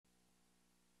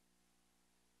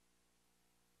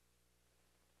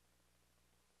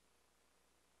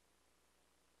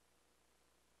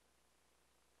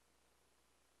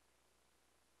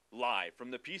Live from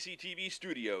the PCTV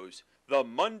studios, the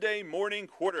Monday Morning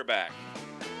Quarterback.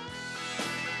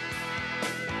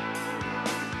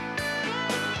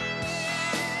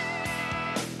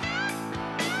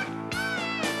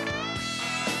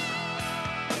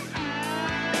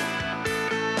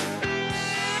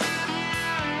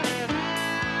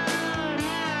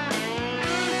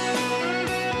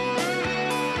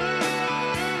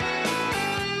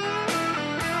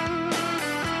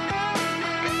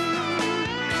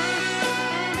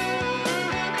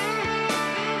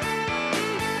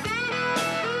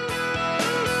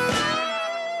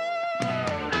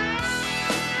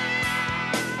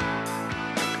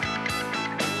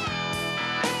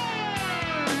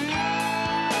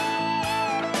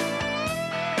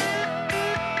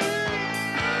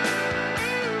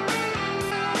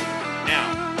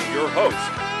 Your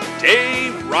host,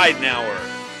 Dave Ridenour.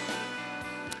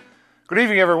 Good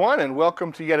evening, everyone, and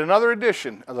welcome to yet another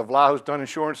edition of the Vlahos Dunn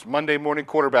Insurance Monday Morning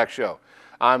Quarterback Show.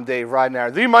 I'm Dave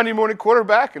Ridenour, the Monday Morning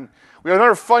Quarterback, and we have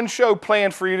another fun show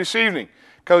planned for you this evening.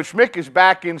 Coach Mick is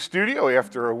back in studio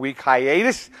after a week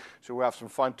hiatus, so we'll have some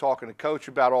fun talking to Coach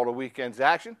about all the weekend's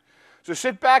action. So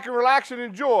sit back and relax and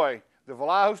enjoy the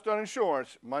Vlahos Dunn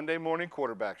Insurance Monday Morning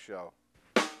Quarterback Show.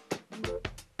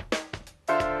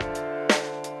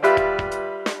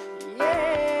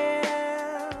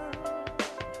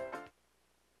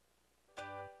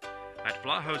 At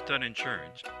Vlahos Dunn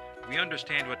Insurance, we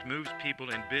understand what moves people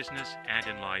in business and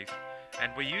in life,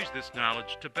 and we use this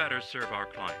knowledge to better serve our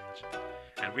clients.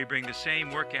 And we bring the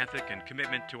same work ethic and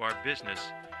commitment to our business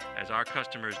as our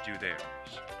customers do theirs.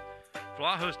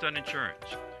 Vlahos Dunn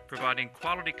Insurance, providing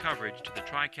quality coverage to the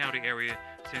Tri-County area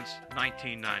since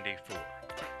 1994.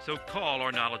 So call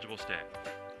our knowledgeable staff.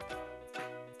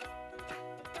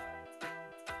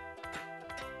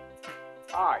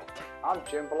 Hi, I'm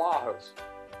Jim Vlahos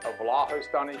of Vlahos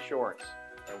Dunn Insurance,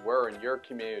 and we're in your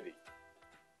community.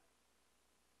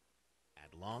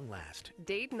 At long last,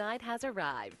 date night has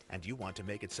arrived. and you want to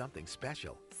make it something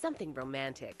special. Something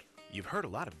romantic You've heard a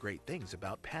lot of great things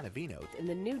about Panavino, in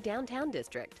the new downtown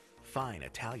district fine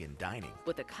Italian dining.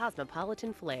 with a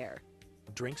cosmopolitan flair.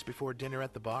 Drinks before dinner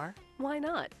at the bar? Why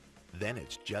not? Then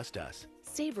it's just us.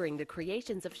 Savoring the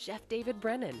creations of Chef David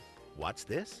Brennan. What's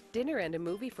this? Dinner and a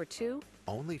movie for two?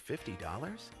 Only $50?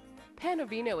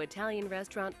 Panavino Italian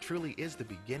Restaurant Truly is the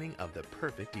beginning of the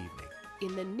perfect evening.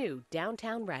 in the new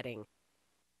downtown Reading.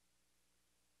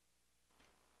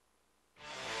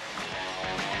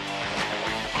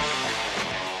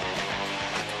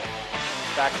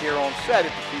 Back here on set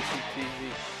at the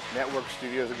PCTV Network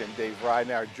Studios. Again, Dave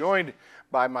Ridenour, joined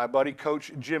by my buddy,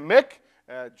 Coach Jim Mick.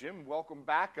 Jim, welcome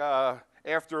back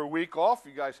after a week off.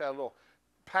 You guys had a little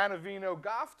Panavino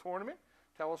golf tournament.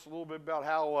 Tell us a little bit about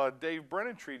how Dave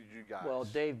Brennan treated you guys. Well,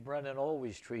 Dave Brennan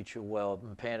always treats you well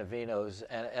in Panavino's,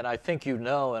 and I think you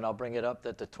know, and I'll bring it up,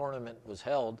 that the tournament was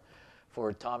held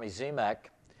for Tommy Zemak,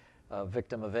 a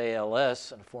victim of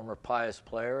ALS and a former Pius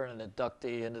player and an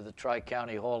inductee into the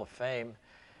Tri-County Hall of Fame,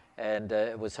 and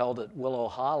it was held at Willow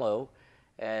Hollow,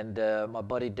 and my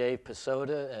buddy Dave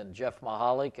Pasoda and Jeff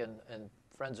Mahalik and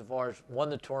friends of ours won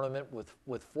the tournament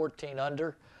with 14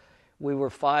 under. We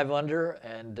were 5 under,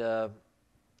 and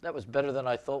that was better than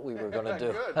I thought we were going to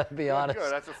do, Good. to be honest.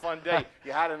 Good. That's a fun day.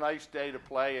 You had a nice day to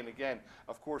play, and again,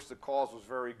 of course, the cause was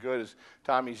very good. As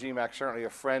Tommy Zemak, certainly a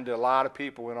friend to a lot of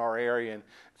people in our area, and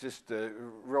just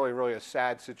really, really a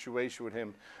sad situation with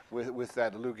him with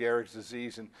that Lou Gehrig's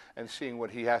disease and seeing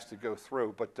what he has to go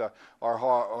through. But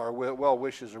our well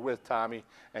wishes are with Tommy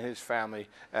and his family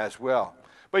as well.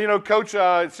 But, you know, Coach,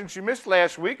 since you missed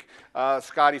last week,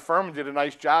 Scotty Furman did a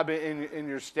nice job in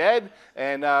your stead,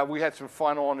 and we had some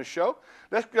fun on the show.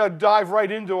 Let's dive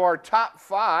right into our top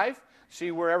 5,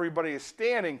 see where everybody is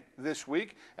standing this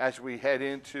week as we head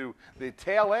into the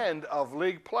tail end of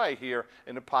league play here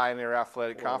in the Pioneer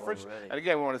Athletic Conference. Already. And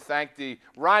again, we want to thank the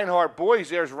Reinhardt boys.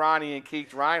 There's Ronnie and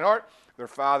Keith Reinhardt. Their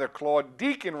father, Claude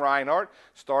Deacon Reinhardt,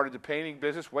 started the painting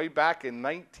business way back in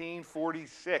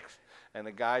 1946. And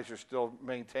the guys are still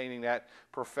maintaining that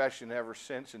profession ever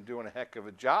since and doing a heck of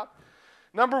a job.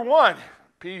 Number 1,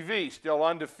 PV, still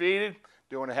undefeated,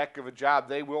 doing a heck of a job.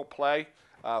 They will play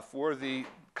for the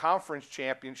conference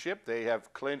championship. They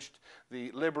have clinched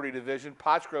the Liberty Division.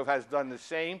 Pottsgrove has done the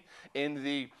same in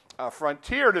the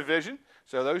Frontier Division.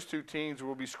 So those two teams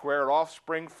will be squared off.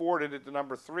 Springford at the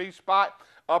number 3 spot.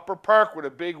 Upper Perk with a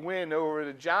big win over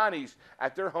the Johnnies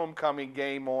at their homecoming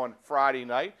game on Friday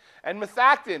night. And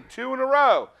Methacton, 2 in a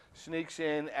row, sneaks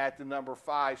in at the number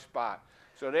 5 spot.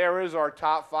 So there is our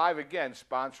top 5, again,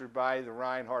 sponsored by the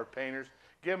Reinhardt Painters.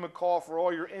 Give them a call for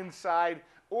all your inside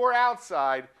or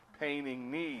outside painting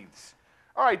needs.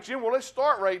 All right, Jim, well, let's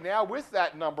start right now with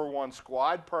that #1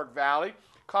 squad, Perk Valley,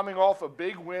 coming off a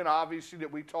big win, obviously,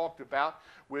 that we talked about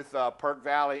with Perk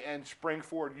Valley and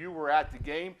Springford. You were at the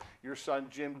game. Your son,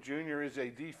 Jim Jr., is a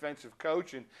defensive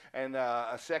coach and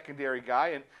a secondary guy.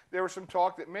 And there was some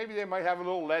talk that maybe they might have a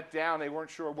little letdown. They weren't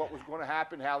sure what was going to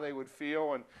happen, how they would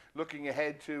feel, and looking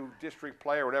ahead to district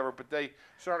play or whatever. But they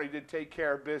certainly did take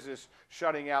care of business,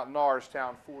 shutting out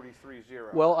Norristown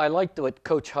 43-0. Well, I liked what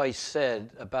Coach Heiss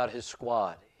said about his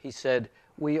squad. He said,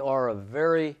 we are a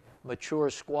very mature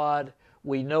squad.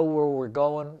 We know where we're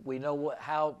going. We know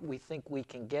how we think we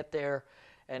can get there.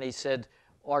 And he said,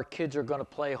 our kids are going to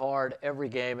play hard every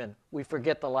game, and we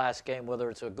forget the last game,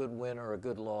 whether it's a good win or a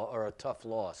good loss or a tough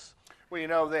loss. Well, you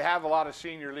know, they have a lot of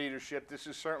senior leadership. This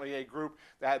is certainly a group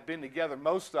that had been together,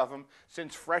 most of them,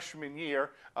 since freshman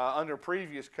year under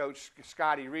previous coach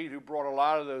Scotty Reed, who brought a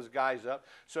lot of those guys up.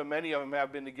 So many of them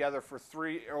have been together for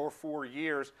 3 or 4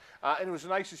 years. And it was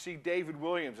nice to see David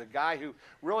Williams, a guy who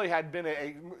really had been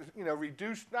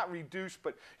not reduced,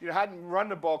 but, hadn't run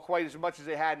the ball quite as much as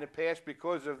they had in the past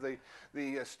because of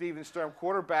the Stephen Sturm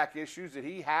quarterback issues that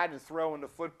he had in throwing the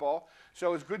football.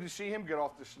 So it's good to see him get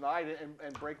off the snide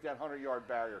and break that 100-yard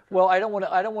barrier. Well, I don't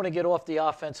want to get off the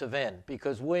offensive end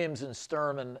because Williams and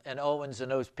Sturm and Owens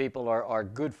and those people are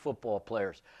good football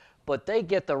players. But they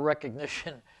get the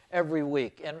recognition every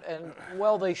week, and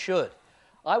well, they should.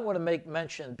 I want to make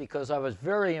mention because I was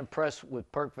very impressed with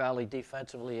Perk Valley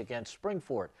defensively against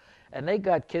Springford. And they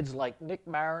got kids like Nick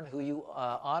Marin, who you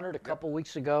honored a couple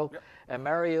weeks ago, and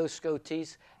Mario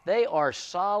Scotis. They are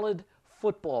solid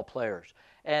football players.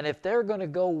 And if they're going to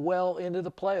go well into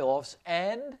the playoffs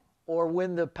or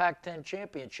win the Pac-10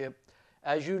 championship,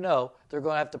 as you know, they're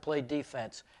going to have to play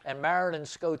defense. And Marin and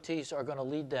Scotis are going to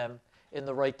lead them in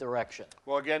the right direction.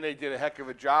 Well, again, they did a heck of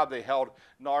a job. They held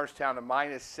Norristown to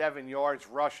 -7 yards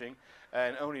rushing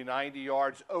and only 90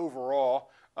 yards overall.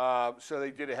 So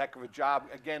they did a heck of a job,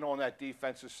 again, on that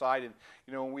defensive side. And,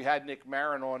 when we had Nick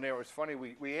Marin on there, it was funny.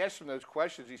 We asked him those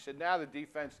questions. He said, now the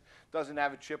defense doesn't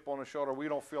have a chip on the shoulder. We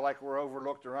don't feel like we're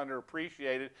overlooked or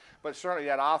underappreciated. But certainly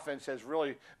that offense has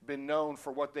really been known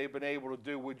for what they've been able to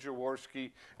do with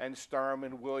Jaworski and Sturm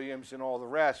and Williams and all the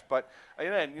rest. But,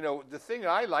 again, the thing that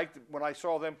I liked when I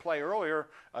saw them play earlier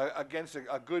against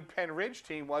a good Penn Ridge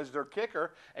team was their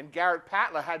kicker. And Garrett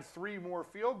Patla had 3 more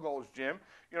field goals, Jim.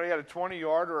 He had a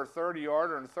 20-yarder, a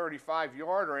 30-yarder, and a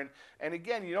 35-yarder. And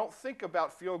again, you don't think about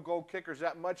field goal kickers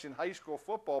that much in high school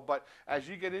football, but as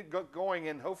you get it going,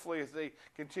 and hopefully if they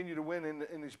continue to win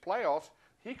in these playoffs,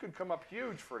 he could come up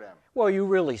huge for them. Well, you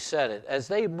really said it. As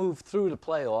they move through the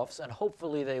playoffs, and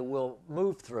hopefully they will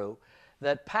move through,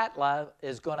 that Patla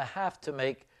is going to have to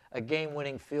make a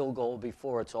game-winning field goal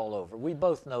before it's all over. We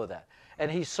both know that. And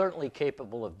he's certainly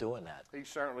capable of doing that. He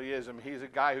certainly is. I mean, he's a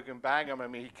guy who can bang them. I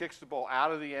mean, he kicks the ball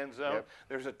out of the end zone. Yep.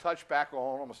 There's a touchback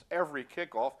on almost every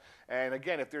kickoff. And,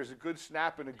 again, if there's a good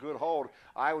snap and a good hold,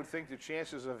 I would think the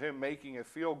chances of him making a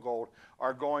field goal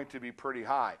are going to be pretty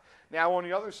high. Now, on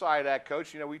the other side of that,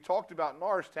 Coach, we talked about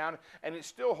Norristown, and it's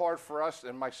still hard for us,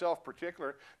 and myself in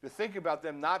particular, to think about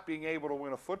them not being able to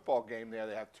win a football game there.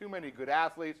 They have too many good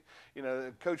athletes.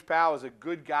 Coach Powell is a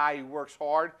good guy. He works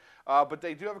hard. But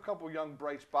they do have a couple of young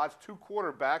bright spots, 2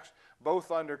 quarterbacks, both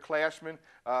underclassmen,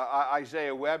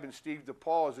 Isaiah Webb and Steve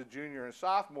DePaul as a junior and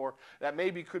sophomore, that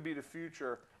maybe could be the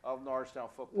future of Norristown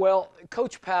football. Well,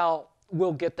 Coach Powell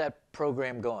will get that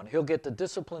program going. He'll get the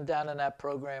discipline down in that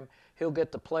program. He'll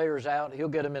get the players out. He'll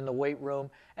get them in the weight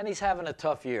room. And he's having a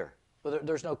tough year. But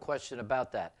there's no question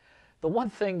about that. The one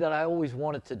thing that I always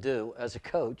wanted to do as a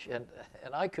coach, and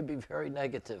I could be very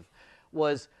negative,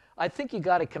 was I think you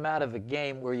got to come out of a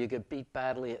game where you get beat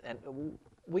badly, and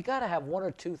we got to have 1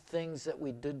 or 2 things that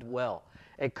we did well.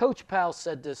 And Coach Powell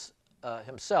said this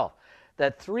himself,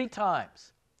 that 3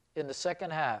 times in the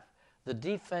second half, the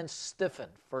defense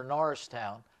stiffened for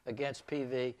Norristown against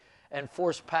PV and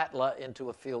forced Patla into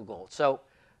a field goal. So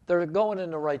they're going in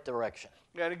the right direction.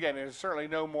 And again, there's certainly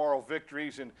no moral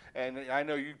victories, and I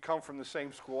know you come from the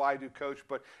same school I do, Coach,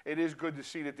 but it is good to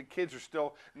see that the kids are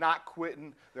still not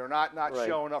quitting. They're not right.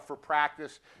 Showing up for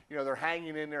practice. They're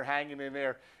hanging in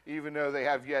there, even though they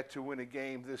have yet to win a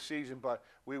game this season. But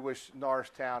we wish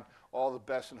Norristown all the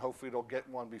best, and hopefully they'll get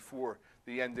one before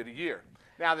the end of the year.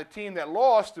 Now, the team that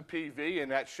lost to PV in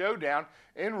that showdown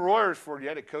in Royersford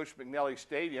yet at Coach McNally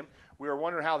Stadium, we were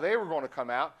wondering how they were going to come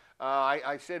out.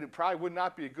 I said it probably would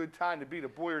not be a good time to beat the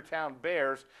Boyertown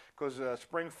Bears because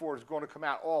Springford is going to come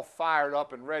out all fired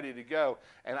up and ready to go.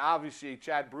 And obviously,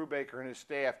 Chad Brubaker and his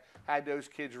staff had those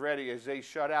kids ready as they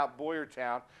shut out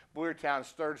Boyertown.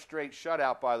 Boyertown's 3rd straight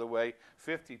shutout, by the way,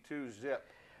 52-zip.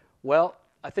 Well,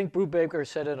 I think Brubaker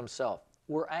said it himself.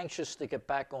 were anxious to get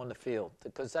back on the field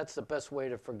because that's the best way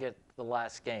to forget the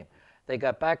last game. They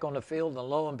got back on the field, and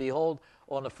lo and behold,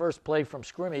 on the first play from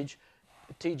scrimmage,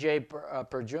 T.J.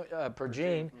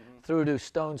 Pergine threw to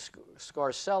Stone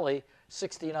Scarcelli,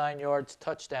 69 yards,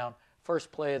 touchdown,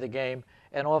 first play of the game,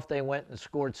 and off they went and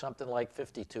scored something like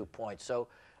 52 points. So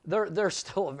they're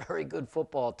still a very good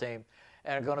football team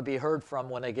and are going to be heard from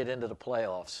when they get into the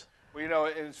playoffs. Well, you know,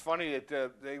 it's funny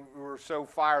that they were so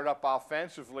fired up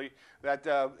offensively that,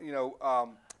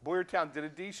 Boyertown did a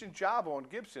decent job on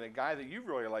Gibson, a guy that you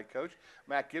really like, Coach.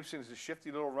 Matt Gibson is a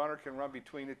shifty little runner, can run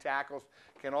between the tackles,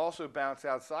 can also bounce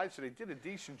outside, so they did a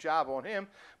decent job on him.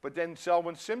 But then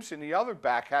Selwyn Simpson, the other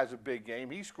back, has a big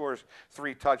game. He scores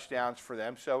 3 touchdowns for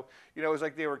them. So, you know, it was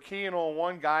like they were keying on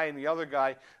one guy and the other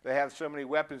guy. They have so many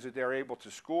weapons that they're able to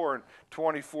score, and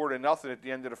 24-0 at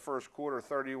the end of the first quarter,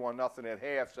 31-0 at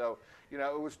half. So, you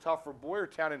know, it was tough for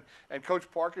Boyertown. And Coach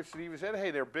Parker said, hey,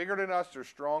 they're bigger than us, they're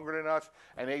stronger than us,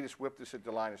 and they just whipped us at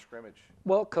the line of scrimmage.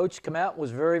 Well, Coach came out and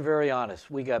was very, very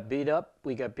honest. We got beat up.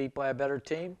 We got beat by a better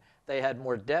team. They had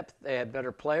more depth. They had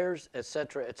better players, et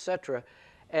cetera, et cetera.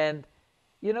 And,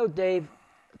 you know, Dave,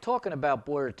 talking about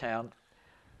Boyertown,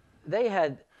 they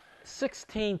had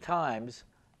 16 times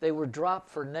they were dropped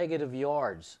for negative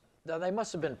yards. Now, they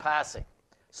must have been passing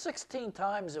 16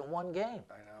 times in one game.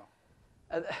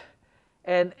 I know.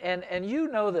 And you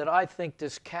know that I think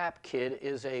this Cap kid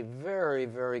is a very,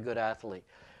 very good athlete.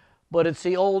 But it's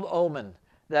the old omen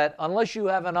that unless you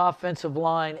have an offensive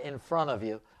line in front of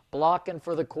you, blocking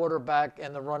for the quarterback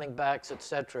and the running backs, et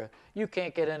cetera, you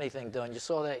can't get anything done. You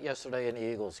saw that yesterday in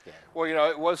the Eagles game. Well, you know,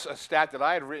 it was a stat that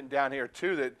I had written down here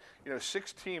too, that, you know,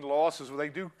 16 losses. Well, they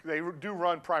do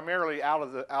run primarily out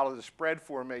of the spread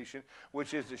formation,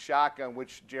 which is the shotgun,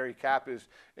 which Jerry Cap is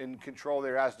in control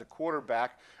there as the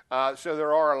quarterback. So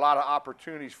there are a lot of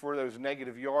opportunities for those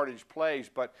negative yardage plays,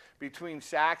 but between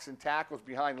sacks and tackles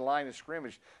behind the line of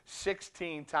scrimmage,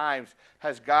 16 times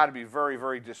has got to be very,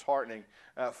 very disheartening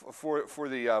for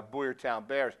the Boyertown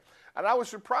Bears. And I was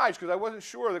surprised because I wasn't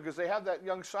sure, because they have that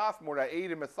young sophomore, that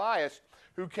Aiden Matthias,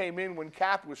 who came in when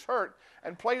Cap was hurt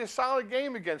and played a solid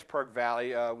game against Perk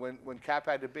Valley when Cap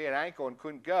had the bad ankle and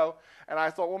couldn't go. And I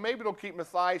thought, well, maybe they'll keep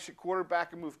Matthias at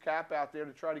quarterback and move Cap out there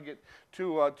to try to get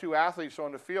two athletes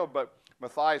on the field. But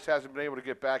Matthias hasn't been able to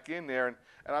get back in there, and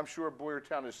I'm sure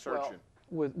Boyertown is searching.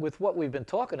 Well, with what we've been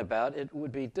talking about, it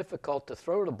would be difficult to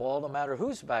throw the ball no matter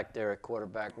who's back there at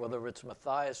quarterback, whether it's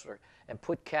Matthias and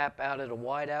put Cap out at a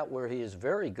wideout where he is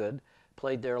very good,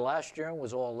 played there last year and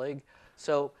was all league.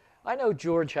 So I know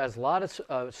George has a lot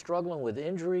of struggling with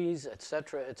injuries, et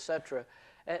cetera,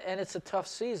 and it's a tough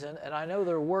season, and I know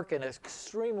they're working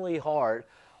extremely hard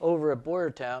over at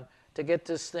Boyertown to get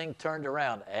this thing turned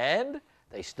around, and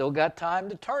they still got time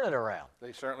to turn it around.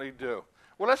 They certainly do.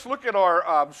 Well, let's look at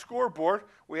our scoreboard.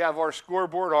 We have our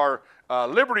scoreboard, our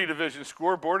Liberty Division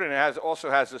scoreboard, and it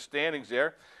also has the standings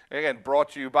there. Again,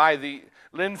 brought to you by the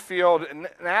Linfield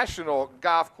National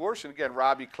Golf Course. And again,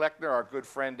 Robbie Kleckner, our good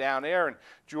friend down there, and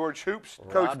George Hoops,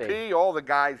 Coach P, all the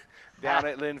guys down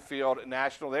at Linfield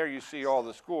National. There you see all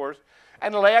the scores.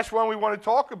 And the last one we want to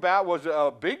talk about was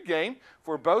a big game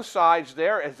for both sides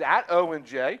there. It's at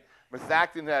O&J.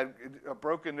 Methacton had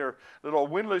broken their little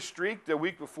winless streak the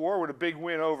week before with a big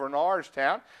win over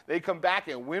Norristown. They come back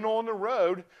and win on the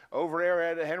road over there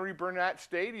at Henry Burnett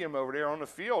Stadium over there on the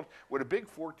field with a big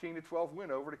 14-12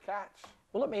 win over the Cats.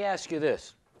 Well, let me ask you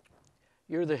this.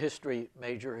 You're the history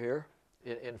major here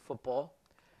in football.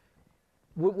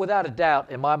 Without a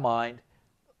doubt, in my mind,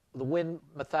 the win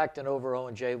Methacton over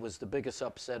O&J was the biggest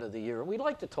upset of the year. And we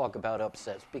like to talk about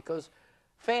upsets because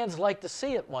fans like to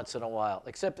see it once in a while,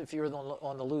 except if you're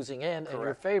on the losing end and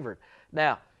you're favored.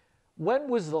 Now, when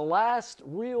was the last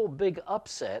real big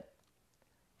upset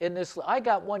in this? I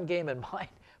got one game in mind,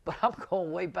 but I'm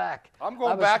going way back. I'm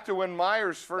going back to when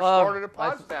Myers first started at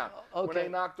Pottstown, when they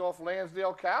knocked off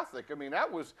Lansdale Catholic. I mean,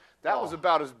 that was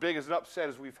about as big as an upset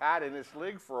as we've had in this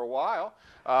league for a while.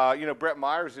 You know, Brett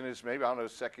Myers in his, maybe, I don't know,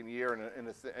 second year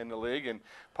in the league, and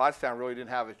Pottstown really didn't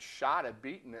have a shot at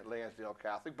beating at Lansdale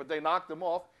Catholic, but they knocked them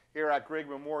off here at Grigg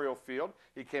Memorial Field.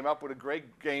 He came up with a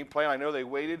great game plan. I know they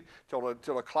waited till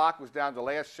the clock was down to the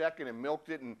last second and milked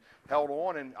it and held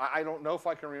on, and I don't know if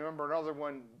I can remember another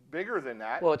one bigger than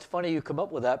that. Well, it's funny you come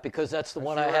up with that because that's the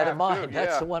one I had in mind.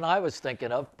 That's the one I was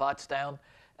thinking of, Pottstown,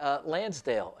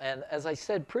 Lansdale. And as I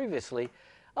said previously,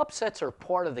 upsets are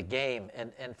part of the game,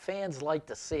 and fans like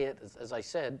to see it, as I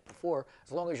said before,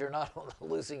 as long as you're not on the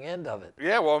losing end of it.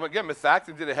 Yeah, well, again,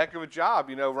 Methacton did a heck of a job.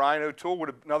 You know, Ryan O'Toole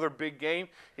with another big game.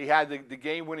 He had the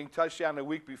game-winning touchdown the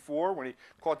week before when he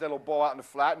caught that little ball out in the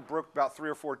flat and broke about 3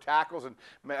 or 4 tackles and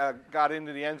got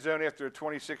into the end zone after a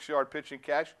 26-yard pitch and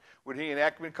catch. When he and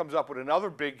Ekman comes up with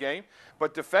another big game.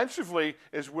 But defensively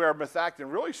is where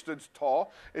Methacton really stood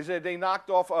tall, is that they knocked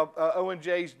off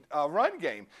O&J's run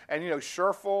game. And, you know,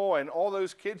 Scherfel and all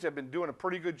those kids have been doing a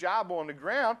pretty good job on the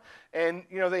ground. And,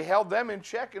 you know, they held them in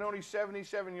check and only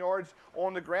 77 yards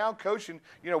on the ground. Coach, and,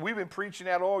 you know, we've been preaching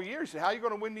that all year. He said, how are you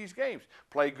going to win these games?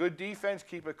 Play good defense,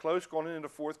 keep it close going into the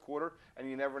fourth quarter, and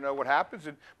you never know what happens.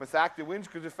 And Methacton wins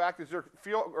because the fact is their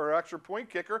field or extra point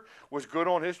kicker was good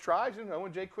on his tries, and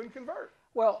O&J couldn't convert.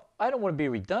 Well, I don't want to be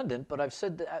redundant, but I've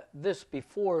said this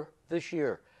before this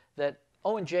year, that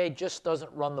O&J just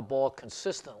doesn't run the ball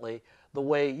consistently the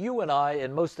way you and I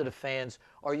and most of the fans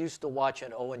are used to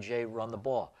watching O&J run the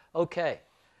ball. Okay,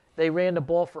 they ran the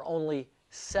ball for only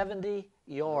 70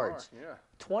 yards. Yeah.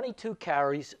 22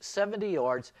 carries, 70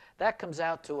 yards. That comes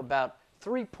out to about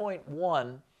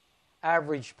 3.1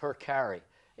 average per carry.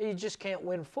 You just can't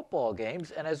win football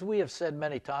games. And as we have said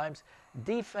many times,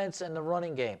 defense and the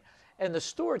running game. And the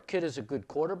Stewart kid is a good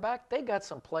quarterback. They got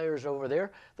some players over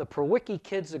there. The Prawicki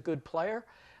kid's a good player.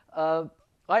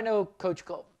 I know Coach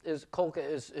Kolka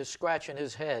is scratching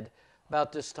his head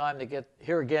about this time to get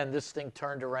here again, this thing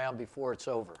turned around before it's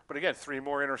over. But again, 3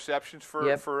 more interceptions for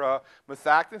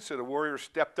Methacton, so the Warriors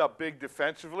stepped up big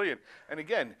defensively and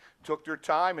again, took their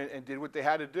time and did what they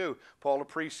had to do. Paul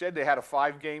Laprie said they had a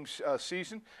 5-game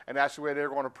season, and that's the way they're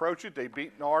going to approach it. They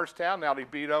beat Norristown, now they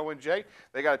beat O&J.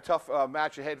 They got a tough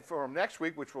match ahead for them next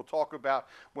week, which we'll talk about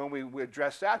when we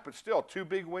address that. But still, 2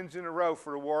 big wins in a row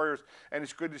for the Warriors, and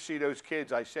it's good to see those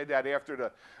kids. I said that after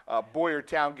the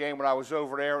Boyertown game when I was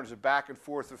over there. It was a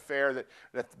back-and-forth affair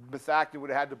that Methacton would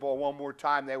have had the ball one more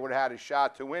time. They would have had a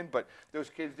shot to win, but those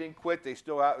kids didn't quit.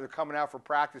 They're coming out for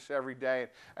practice every day,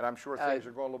 and I'm sure things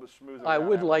are going a little bit smoother. I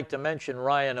would like to mention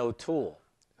Ryan O'Toole,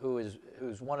 who's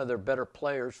one of their better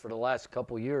players for the last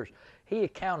couple years. He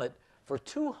accounted for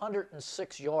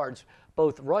 206 yards,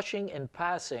 both rushing and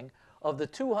passing, of the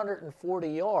 240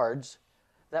 yards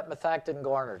that Methacton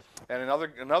garnered. And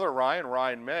another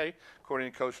Ryan May,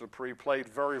 according to Coach Laprie, played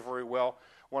very, very well.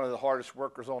 One of the hardest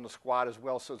workers on the squad as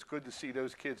well. So it's good to see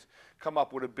those kids come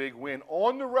up with a big win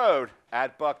on the road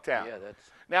at Bucktown. Yeah,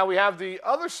 Now we have the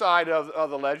other side of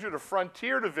the ledger, the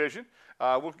Frontier Division.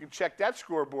 We can check that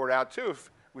scoreboard out too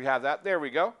if we have that. There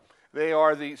we go. They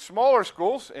are the smaller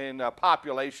schools in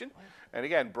population. And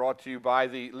again, brought to you by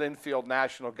the Linfield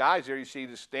National Guys. There you see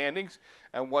the standings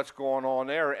and what's going on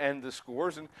there and the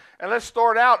scores. And let's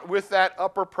start out with that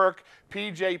Upper Perk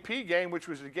PJP game, which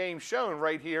was the game shown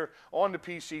right here on the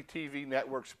PCTV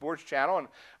Network Sports Channel. And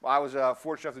I was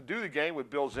fortunate enough to do the game with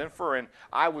Bill Zinfer, and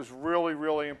I was really,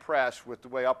 really impressed with the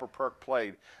way Upper Perk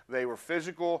played. They were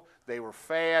physical. They were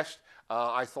fast.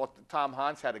 I thought that Tom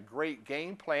Hans had a great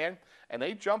game plan, and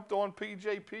they jumped on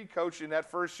PJP, Coach, in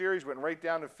that first series, went right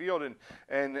down the field,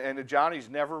 and the Johnnies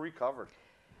never recovered.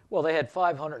 Well, they had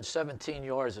 517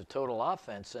 yards of total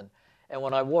offense, and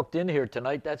when I walked in here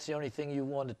tonight, that's the only thing you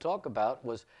wanted to talk about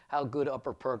was how good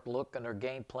Upper Perk looked and their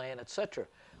game plan, etc.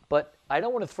 But I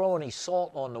don't want to throw any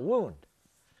salt on the wound.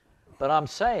 But I'm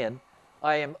saying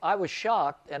I was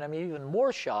shocked, and I'm even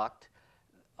more shocked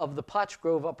of the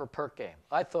Pottsgrove Upper Perk game.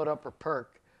 I thought Upper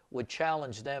Perk would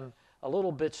challenge them a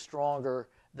little bit stronger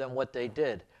than what they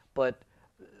did. But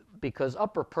because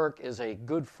Upper Perk is a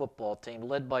good football team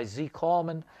led by Zeke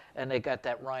Hallman, and they got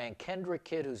that Ryan Kendrick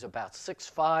kid who's about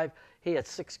 6'5". He had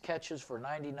 6 catches for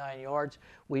 99 yards.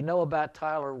 We know about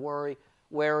Tyler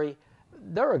Wary.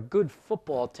 They're a good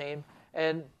football team.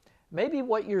 And maybe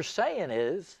what you're saying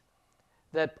is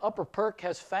that Upper Perk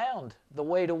has found the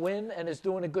way to win and is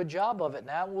doing a good job of it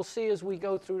now. We'll see as we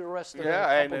go through the rest of the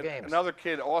couple games. Another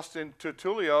kid, Austin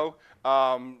Tutulio,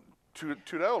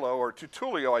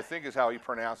 Tutulio, I think is how he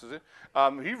pronounces it.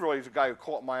 He really is a guy who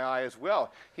caught my eye as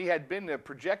well. He had been the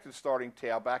projected starting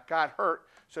tailback, got hurt,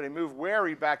 so they moved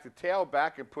Wary back to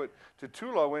tailback and put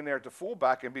Tutulo in there at the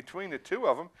fullback. And between the two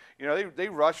of them, you know, they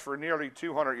rushed for nearly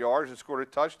 200 yards and scored a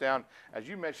touchdown. As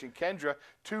you mentioned, Kendra,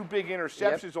 2 big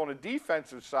interceptions on the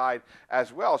defensive side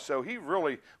as well. So he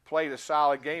really played a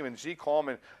solid game, and Zeke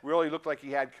Hallman really looked like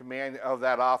he had command of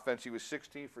that offense. He was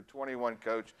 16 for 21,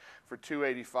 Coach, for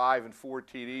 285 and 4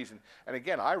 TDs. And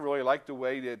again, I really like the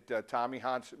way that Tommy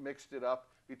Hans mixed it up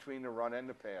between the run and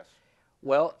the pass.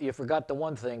 Well, you forgot the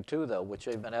one thing, too, though, which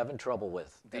they've been having trouble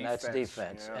with, and that's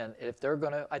defense. Yeah. And if they're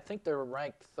going to – I think they're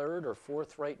ranked 3rd or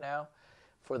 4th right now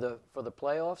for the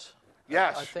playoffs.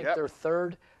 Yes, I think yep. they're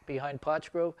third behind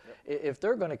Pottsgrove. If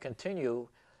they're going to continue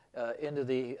into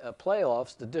the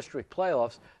playoffs, the district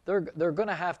playoffs, they're going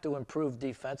to have to improve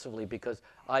defensively because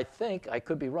I think, I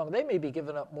could be wrong, they may be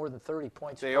giving up more than 30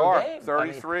 points They per are, game.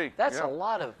 33. I mean, that's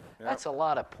yeah. that's a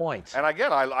lot of points. And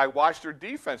again, I watched their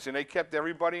defense, and they kept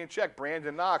everybody in check.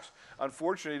 Brandon Knox,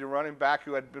 unfortunately, the running back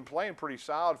who had been playing pretty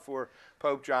solid for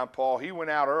Pope John Paul, he went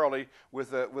out early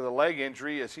with a leg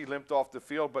injury as he limped off the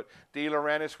field. But De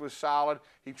Laurentiis was solid.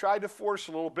 He tried to force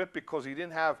a little bit because he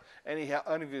didn't have any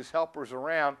of his helpers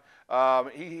around.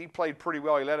 He played pretty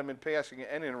well. He led him in passing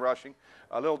and in rushing.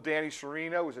 Little Danny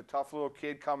Sereno was a tough little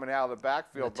kid coming out of the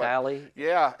backfield. Natali.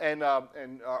 Yeah, and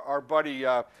our buddy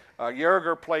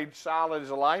Yerger played solid as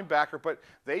a linebacker, but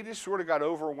they just sort of got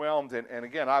overwhelmed. And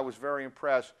again, I was very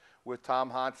impressed with Tom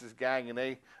Hans's gang, and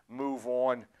they move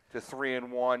on to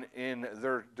 3-1 in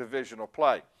their divisional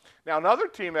play. Now, another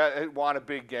team that won a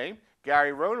big game,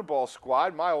 Gary Rodenball's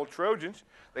squad, my old Trojans.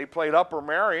 They played Upper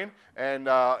Marion, and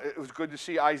it was good to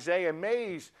see Isaiah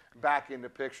Mays back in the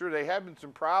picture. They had been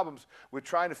some problems with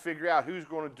trying to figure out who's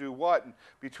going to do what. And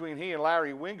between he and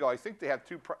Larry Wingo, I think they have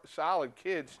two solid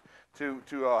kids to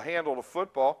handle the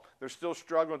football. They're still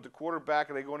struggling at the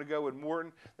quarterback. Are they going to go with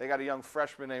Morton? They got a young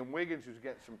freshman named Wiggins who's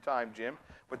getting some time, Jim.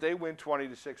 But they win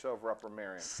 20-6 over Upper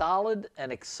Marion. Solid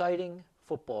and exciting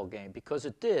football game because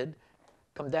it did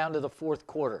come down to the fourth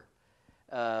quarter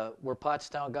where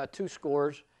Pottstown got 2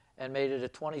 scores and made it a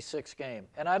 26 game.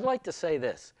 And I'd like to say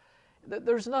this.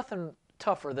 There's nothing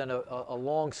tougher than a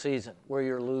long season where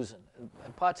you're losing.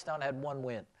 And Pottstown had 1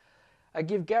 win. I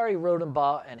give Gary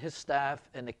Rodenbach and his staff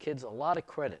and the kids a lot of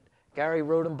credit. Gary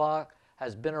Rodenbach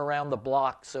has been around the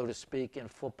block, so to speak, in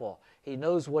football. He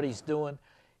knows what he's doing.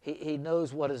 He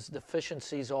knows what his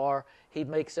deficiencies are. He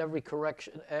makes every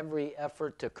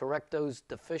effort to correct those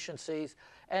deficiencies.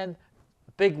 And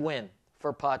big win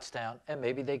for Pottstown, and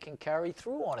maybe they can carry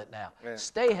through on it now. Yeah.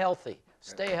 Stay healthy.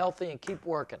 Stay healthy and keep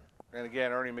working. And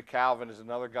again, Ernie McAlvin is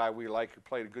another guy we like who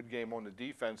played a good game on the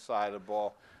defense side of the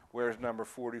ball. Where's number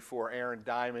 44, Aaron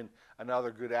Diamond, another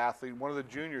good athlete, one of the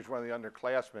juniors, one of the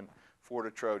underclassmen for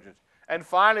the Trojans. And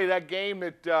finally, that game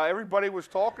that everybody was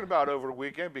talking about over the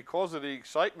weekend because of the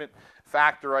excitement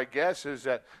factor, I guess, is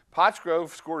that Pottsgrove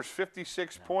scores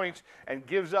 56 points and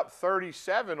gives up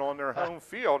 37 on their home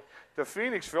field to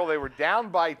Phoenixville. They were down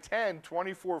by 10,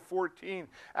 24-14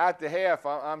 at the half.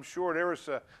 I'm sure there was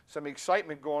some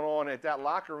excitement going on at that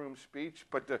locker room speech,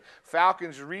 but the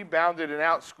Falcons rebounded and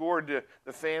outscored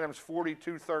the Phantoms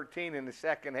 42-13 in the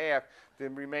second half to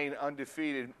remain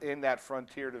undefeated in that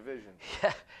Frontier division.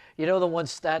 Yeah, you know the one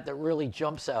stat that really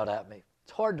jumps out at me?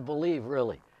 It's hard to believe,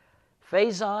 really.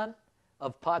 Faison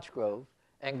of Pottsgrove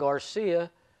and Garcia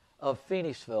of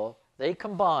Phoenixville, they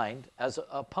combined as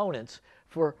opponents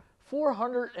for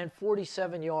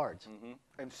 447 yards. Mm-hmm.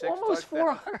 And 6 Almost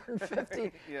touchdowns.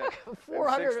 450, Yeah.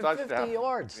 450 touchdowns.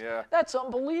 yards. Yeah. That's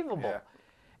unbelievable. Yeah.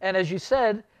 And as you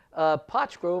said,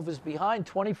 Pottsgrove is behind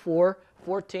 24-14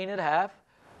 at half.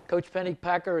 Coach Penny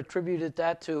Packer attributed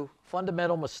that to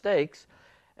fundamental mistakes,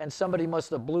 and somebody must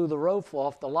have blew the roof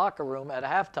off the locker room at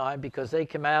halftime because they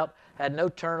came out, had no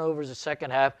turnovers the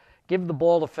second half, give the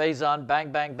ball to Faison,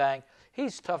 bang, bang, bang.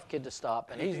 He's a tough kid to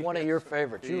stop, and he's one of your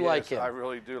favorites. You like him. I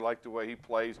really do like the way he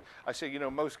plays. I say, you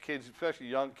know, most kids, especially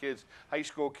young kids, high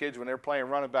school kids, when they're playing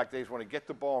running back, they just want to get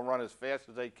the ball and run as fast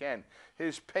as they can.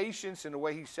 His patience and the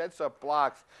way he sets up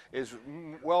blocks is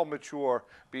well mature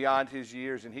beyond his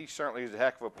years, and he certainly is a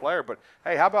heck of a player. But,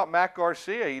 hey, how about Matt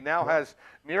Garcia? He now has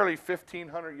nearly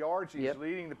 1,500 yards. He's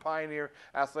leading the Pioneer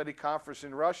Athletic Conference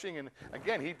in rushing. And,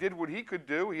 again, he did what he could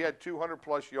do. He had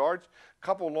 200-plus yards, a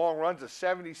couple long runs, a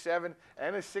 77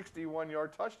 and a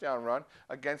 61-yard touchdown run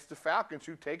against the Falcons,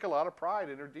 who take a lot of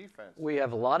pride in their defense. We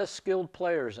have a lot of skilled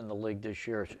players in the league this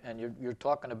year, and you're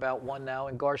talking about one now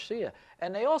in Garcia.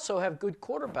 And they also have good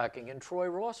quarterbacking in Troy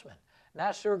Rossman.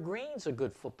 Nasser Green's a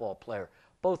good football player,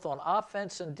 both on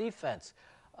offense and defense.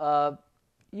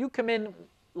 You come in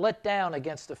let down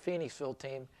against the Phoenixville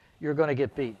team, you're going to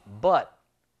get beat. But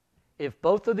if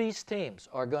both of these teams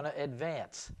are going to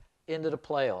advance into the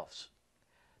playoffs,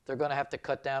 they're going to have to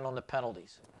cut down on the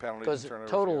penalties. Because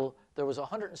total, there was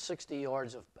 160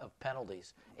 yards of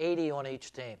penalties, 80 on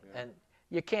each team. Yeah. And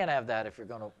you can't have that if you're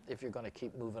going to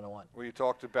keep moving on. Well, you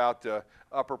talked about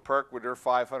Upper Perk with their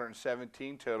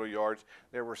 517 total yards.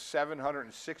 There were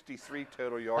 763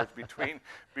 total yards between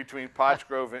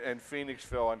Pottsgrove and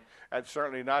Phoenixville, and that's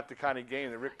certainly not the kind of game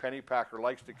that Rick Pennypacker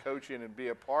likes to coach in and be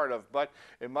a part of. But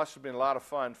it must have been a lot of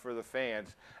fun for the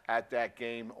fans at that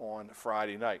game on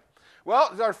Friday night. Well,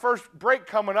 it's our first break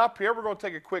coming up here. We're going to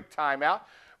take a quick timeout.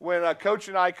 when Coach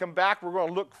and I come back, we're going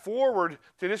to look forward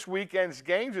to this weekend's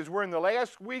games as we're in the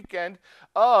last weekend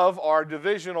of our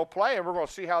divisional play, and we're going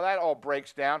to see how that all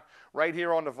breaks down right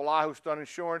here on the Vallejo Stun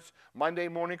Insurance Monday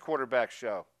Morning Quarterback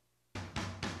Show.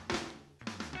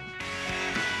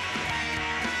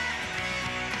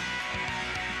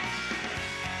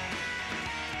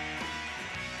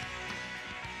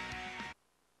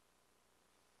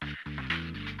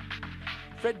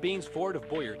 Fred Beans Ford of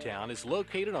Boyertown is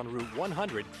located on Route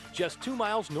 100, just 2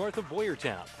 miles north of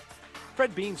Boyertown.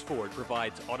 Fred Beans Ford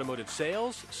provides automotive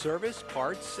sales, service,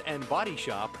 parts, and body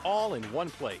shop all in one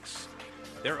place.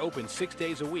 They're open 6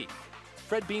 days a week.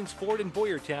 Fred Beans Ford in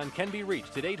Boyertown can be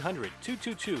reached at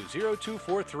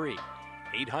 800-222-0243,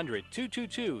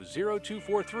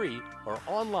 800-222-0243, or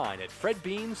online at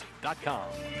fredbeans.com.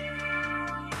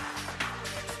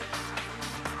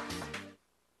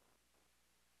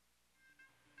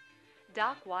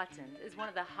 Doc Watson's is one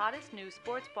of the hottest new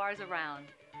sports bars around.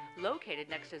 Located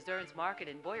next to Zern's Market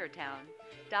in Boyertown,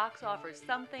 Doc's offers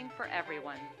something for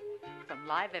everyone. From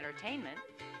live entertainment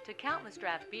to countless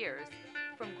draft beers,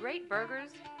 from great burgers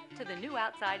to the new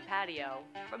outside patio,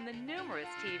 from the numerous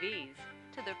TVs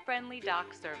to the friendly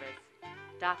Doc service.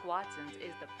 Doc Watson's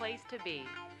is the place to be.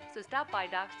 So stop by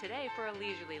Doc's today for a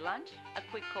leisurely lunch, a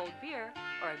quick cold beer,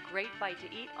 or a great bite to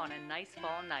eat on a nice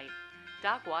fall night.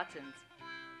 Doc Watson's.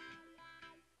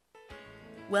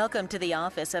 Welcome to the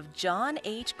office of John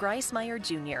H. Greismeyer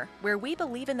Jr., where we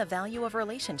believe in the value of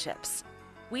relationships.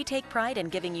 We take pride in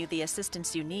giving you the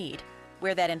assistance you need,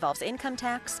 where that involves income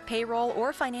tax, payroll,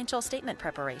 or financial statement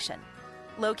preparation.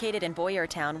 Located in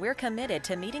Boyertown, we're committed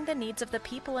to meeting the needs of the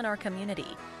people in our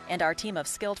community, and our team of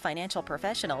skilled financial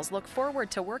professionals look forward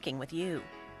to working with you.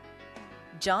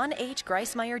 John H.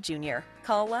 Greismeyer Jr.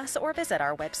 Call us or visit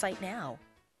our website now.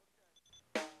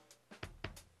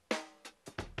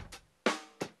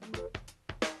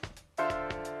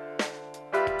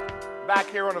 Back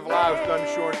here on the Vallejo Stun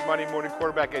Insurance Monday Morning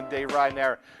Quarterback, and Dave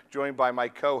Rynair, joined by my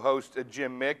co-host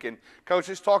Jim Mick. And Coach,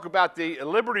 let's talk about the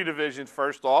Liberty Division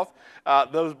first off.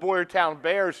 Those Boyertown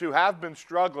Bears, who have been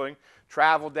struggling,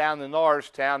 travel down to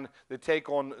Norristown to take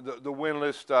on the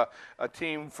winless a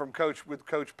team from Coach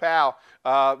Powell.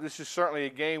 This is certainly a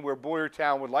game where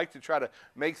Boyertown would like to try to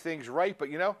make things right, but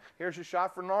here's a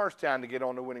shot for Norristown to get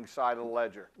on the winning side of the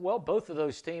ledger. Well, both of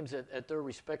those teams at their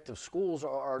respective schools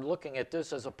are looking at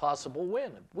this as a possible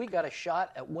win. We got a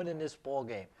shot at winning this ball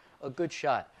game, a good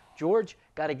shot. George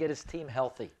got to get his team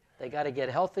healthy. They got to get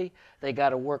healthy. They got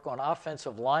to work on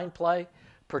offensive line play,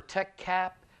 protect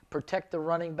Cap, protect the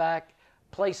running back,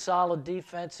 play solid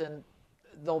defense, and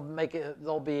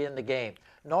they'll be in the game.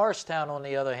 Norristown, on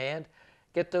the other hand,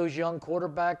 get those young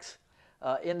quarterbacks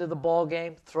into the ball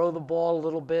game, throw the ball a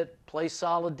little bit, play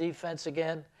solid defense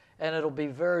again, and it'll be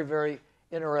very, very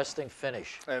interesting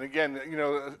finish. And again,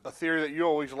 a theory that you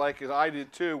always like, as I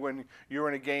did too, when you're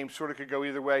in a game, sort of could go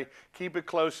either way. Keep it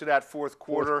close to that fourth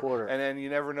quarter, and then you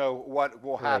never know what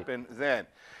will happen then.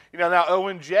 Now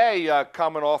O&J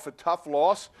coming off a tough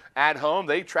loss at home.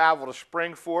 They travel to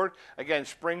Springford. Again,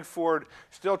 Springford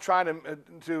still trying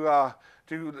to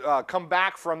come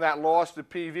back from that loss to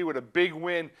PV with a big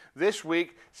win this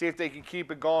week. See if they can keep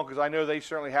it going, because I know they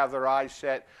certainly have their eyes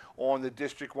set on the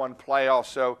District 1 playoffs.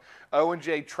 So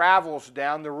O&J travels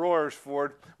down to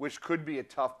Royersford, which could be a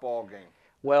tough ball game.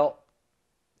 Well,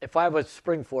 if I was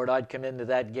Springford, I'd come into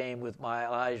that game with my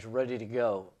eyes ready to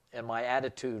go and my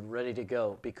attitude ready to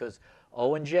go, because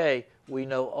O&J, we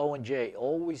know O&J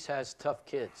always has tough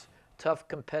kids, tough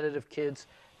competitive kids.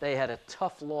 They had a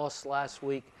tough loss last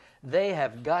week. They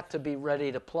have got to be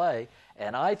ready to play,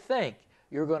 and I think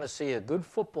you're going to see a good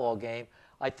football game.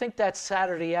 I think that's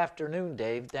Saturday afternoon,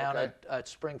 Dave, down at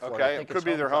Springford. Okay, it could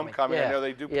be their homecoming. Yeah. I know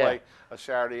they do play a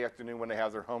Saturday afternoon when they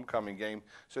have their homecoming game.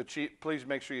 So please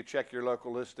make sure you check your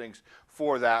local listings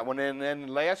for that one. And then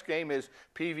the last game is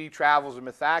PV travels to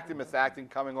Methacton. Methacton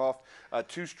coming off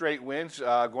 2 straight wins,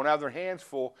 going to have their hands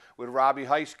full with Robbie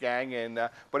Heist gang.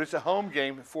 But it's a home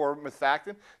game for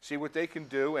Methacton. See what they can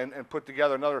do and put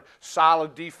together another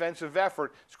solid defensive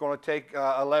effort. It's going to take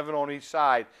 11 on each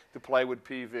side to play with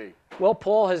PV. Well,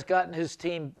 Paul has gotten his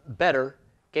team better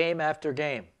game after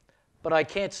game, but I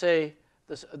can't say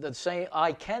the same.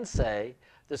 I can say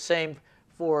the same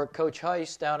for Coach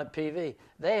Heist down at PV.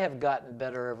 They have gotten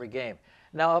better every game.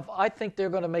 Now, if I think they're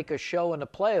going to make a show in the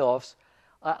playoffs,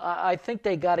 I think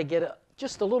they got to get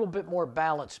just a little bit more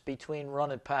balance between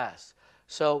run and pass.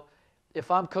 So, if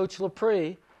I'm Coach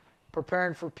LaPree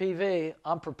preparing for PV,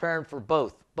 I'm preparing for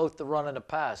both the run and the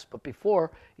pass. But before,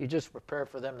 you just prepare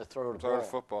for them to throw the ball. Throw the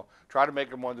football. Try to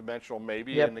make them one-dimensional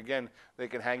maybe. Yep. And again, they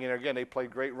can hang in there again. They played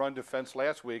great run defense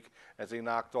last week as they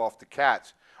knocked off the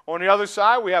Cats. On the other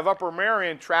side, we have Upper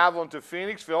Marion traveling to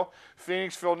Phoenixville.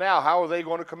 Phoenixville now, how are they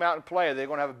going to come out and play? Are they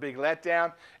going to have a big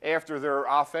letdown after their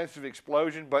offensive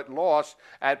explosion but loss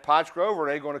at Potts Grove? Or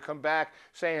are they going to come back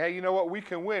saying, hey, you know what, we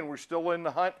can win. We're still in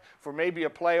the hunt for maybe a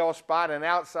playoff spot, an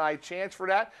outside chance for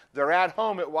that. They're at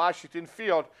home at Washington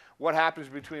Field. What happens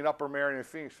between Upper Marion and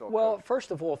Phoenixville? Well, Coach? first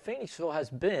of all, Phoenixville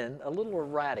has been a little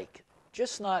erratic,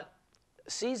 just not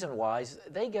season-wise.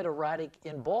 They get erratic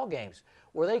in ball games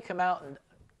where they come out and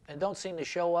don't seem to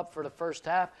show up for the first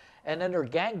half, and then they're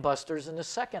gangbusters in the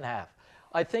second half.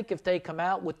 I think if they come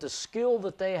out with the skill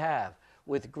that they have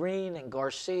with Green and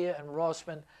Garcia and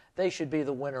Rossman, they should be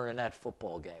the winner in that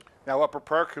football game. Now, Upper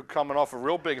Perk coming off a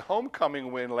real big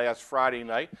homecoming win last Friday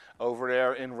night over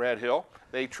there in Red Hill.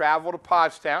 They travel to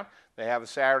Pottstown. They have a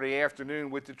Saturday afternoon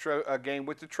with the game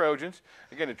with the Trojans.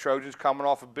 Again, the Trojans coming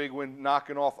off a big win,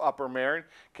 knocking off Upper Marion.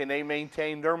 Can they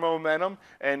maintain their momentum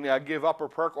and give Upper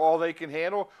Perk all they can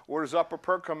handle? Or does Upper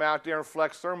Perk come out there and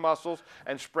flex their muscles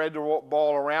and spread the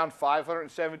ball around?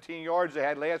 517 yards they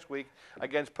had last week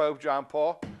against Pope John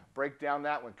Paul. Break down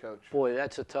that one, Coach. Boy,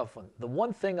 that's a tough one. The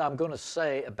one thing I'm going to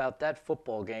say about that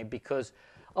football game, because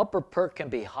Upper Perk can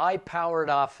be high-powered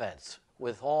offense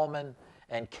with Hallman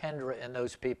and Kendra and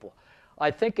those people.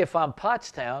 I think if I'm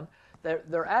Pottstown,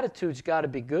 their attitude's got to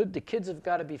be good. The kids have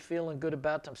got to be feeling good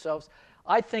about themselves.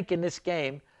 I think in this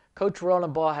game, Coach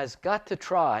Rodenbaugh has got to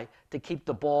try to keep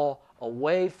the ball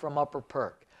away from Upper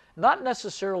Perk. Not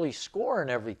necessarily scoring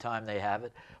every time they have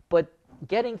it, but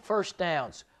getting first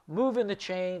downs, moving the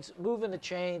chains,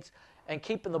 and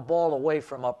keeping the ball away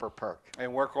from Upper Perk.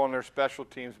 And work on their special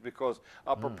teams, because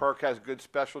Upper Perk has good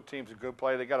special teams, a good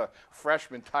play. They got a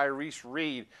freshman, Tyrese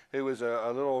Reed, who is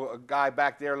a guy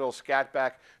back there, a little scat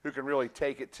back, who can really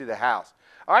take it to the house.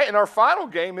 All right, and our final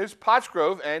game is Potts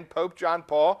Grove and Pope John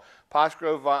Paul. Potts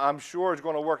Grove, I'm sure, is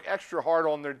going to work extra hard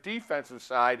on their defensive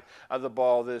side of the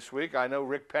ball this week. I know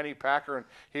Rick Pennypacker, and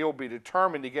he'll be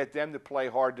determined to get them to play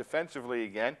hard defensively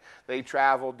again. They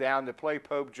travel down to play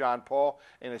Pope John Paul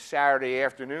in a Saturday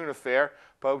afternoon affair.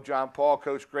 Pope John Paul,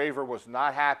 Coach Graver, was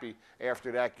not happy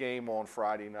after that game on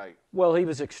Friday night. Well, he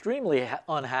was extremely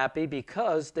unhappy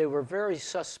because they were very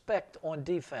suspect on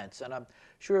defense. And I'm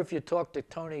sure if you talk to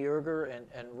Tony Yerger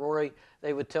and Rory,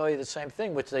 they would tell you the same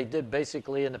thing, which they did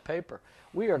basically in the paper.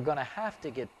 We are going to have to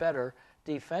get better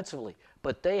defensively.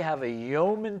 But they have a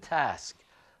yeoman task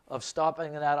of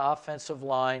stopping that offensive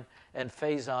line and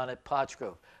Faison at Potts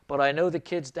Grove. But I know the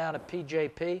kids down at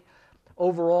PJP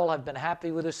overall have been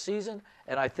happy with this season,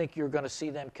 and I think you're going to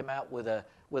see them come out with an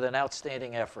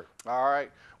outstanding effort. All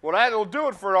right. Well, that'll do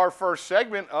it for our first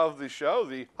segment of the show,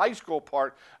 the high school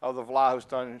part of the Vlahos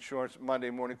Dunn Insurance Monday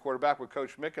Morning Quarterback with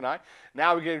Coach Mick and I.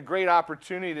 Now we get a great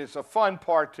opportunity. It's a fun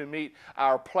part to meet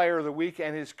our player of the week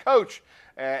and his coach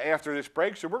after this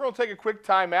break. So we're going to take a quick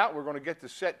time out. We're going to get the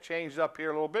set changed up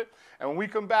here a little bit. And when we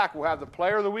come back, we'll have the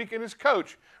player of the week and his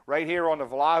coach right here on the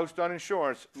Vlahos Dunn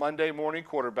Insurance Monday Morning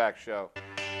Quarterback Show.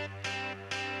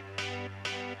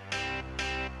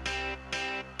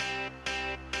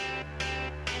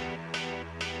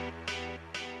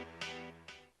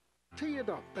 Tee it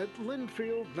up at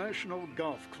Linfield National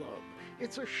Golf Club.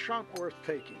 It's a shot worth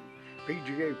taking.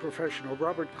 PGA professional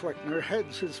Robert Kleckner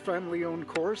heads his family-owned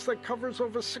course that covers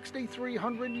over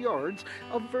 6,300 yards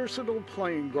of versatile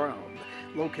playing ground.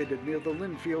 Located near the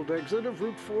Linfield exit of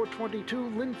Route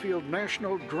 422, Linfield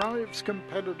National drives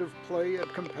competitive play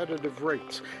at competitive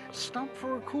rates. Stop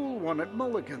for a cool one at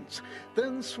Mulligan's.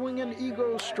 Then swing an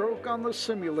ego stroke on the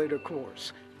simulator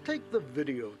course. Take the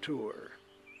video tour.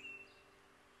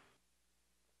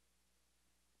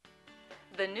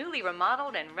 The newly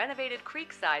remodeled and renovated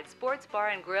Creekside Sports Bar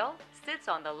and Grill sits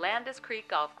on the Landis Creek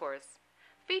Golf Course.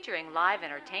 Featuring live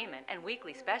entertainment and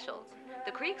weekly specials,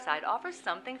 the Creekside offers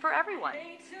something for everyone.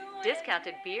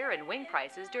 Discounted beer and wing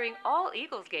prices during all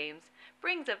Eagles games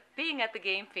brings a being at the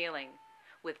game feeling.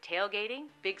 With tailgating,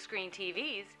 big screen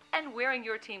TVs, and wearing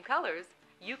your team colors,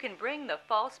 you can bring the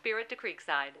fall spirit to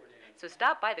Creekside. So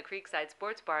stop by the Creekside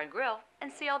Sports Bar and Grill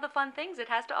and see all the fun things it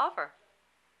has to offer.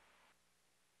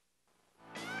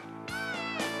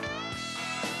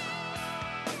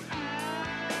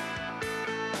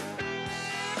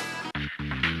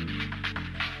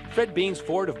 Fred Beans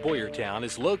Ford of Boyertown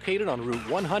is located on Route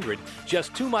 100,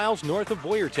 just 2 miles north of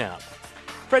Boyertown.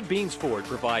 Fred Beans Ford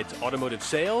provides automotive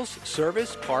sales,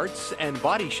 service, parts, and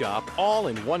body shop all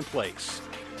in one place.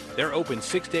 They're open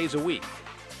 6 days a week.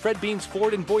 Fred Beans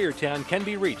Ford in Boyertown can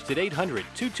be reached at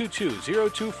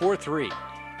 800-222-0243,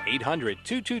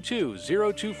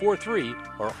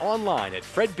 800-222-0243, or online at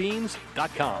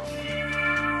fredbeans.com.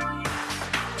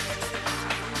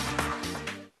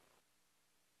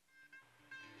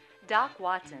 Doc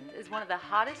Watson's is one of the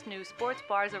hottest new sports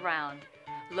bars around.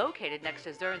 Located next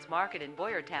to Zern's Market in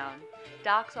Boyertown,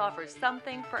 Doc's offers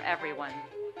something for everyone.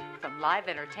 From live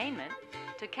entertainment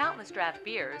to countless draft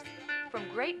beers, from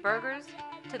great burgers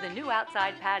to the new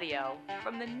outside patio,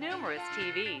 from the numerous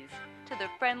TVs to the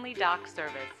friendly Doc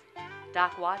service.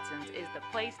 Doc Watson's is the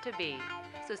place to be.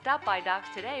 So stop by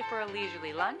Doc's today for a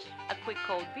leisurely lunch, a quick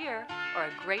cold beer, or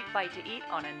a great bite to eat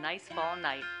on a nice fall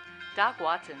night. Doc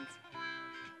Watson's.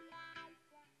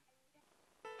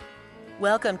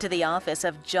 Welcome to the office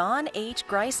of John H.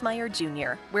 Greismeyer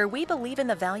Jr., where we believe in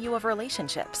the value of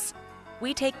relationships.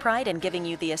 We take pride in giving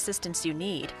you the assistance you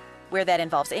need, where that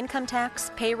involves income tax,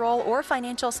 payroll, or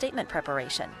financial statement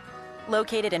preparation.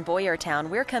 Located in Boyertown,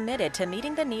 we're committed to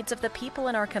meeting the needs of the people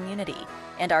in our community,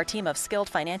 and our team of skilled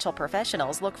financial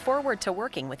professionals look forward to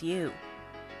working with you.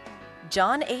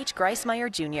 John H.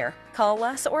 Greismeyer Jr. Call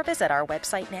us or visit our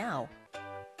website now.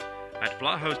 At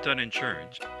Vlahos Dunn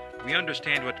Insurance, we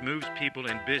understand what moves people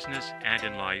in business and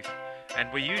in life,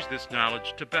 and we use this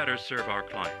knowledge to better serve our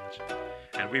clients.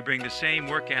 And we bring the same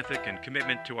work ethic and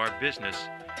commitment to our business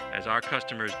as our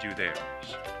customers do theirs.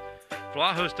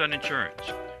 Vlahos Dunn Insurance,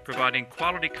 providing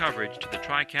quality coverage to the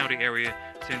Tri-County area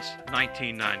since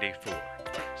 1994.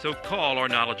 So call our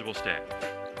knowledgeable staff.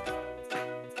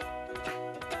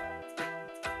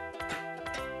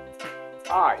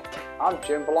 Hi, I'm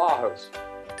Jim Vlahos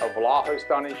of Vlahos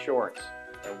Dunn Insurance,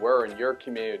 and we're in your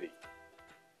community.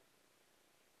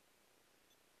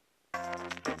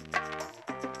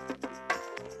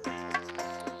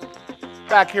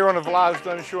 Back here on the Vlahos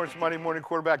Dunn Insurance Monday Morning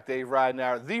Quarterback, Dave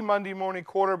Ridenour, the Monday Morning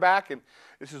Quarterback, and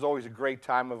this is always a great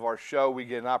time of our show. We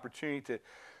get an opportunity to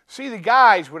see the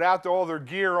guys without all their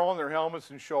gear on, their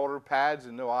helmets and shoulder pads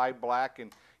and no eye black,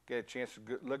 and get a chance to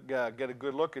get a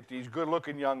good look at these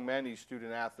good-looking young men, these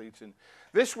student athletes. And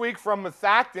this week from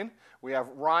Methacton, we have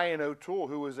Ryan O'Toole,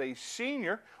 who is a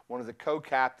senior, one of the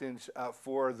co-captains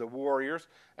for the Warriors,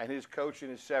 and his coach in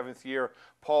his 7th year,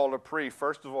 Paul Dupree.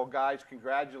 First of all, guys,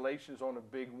 congratulations on a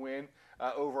big win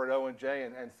over at O&J,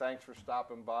 and thanks for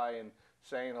stopping by and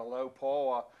saying hello.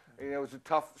 Paul, it was a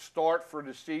tough start for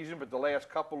the season, but the last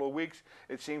couple of weeks,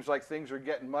 it seems like things are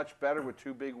getting much better with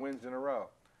 2 big wins in a row.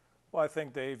 Well, I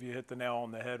think, Dave, you hit the nail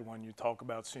on the head when you talk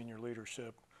about senior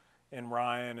leadership in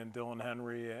Ryan and Dylan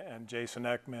Henry and Jason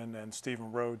Ekman and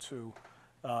Stephen Rhodes, who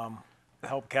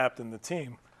helped captain the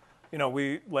team. You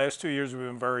know, last 2 years we've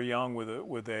been very young with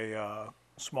a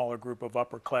smaller group of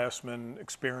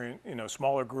upperclassmen,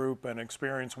 smaller group and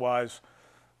experience-wise,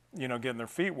 getting their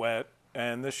feet wet.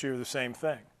 And this year the same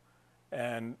thing.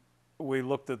 And we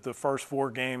looked at the first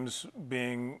 4 games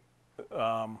being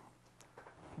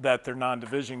that they're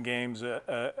non-division games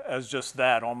as just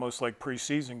that, almost like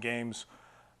preseason games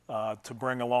to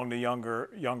bring along the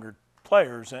younger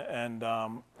players. And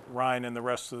Ryan and the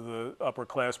rest of the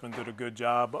upperclassmen did a good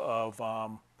job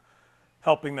of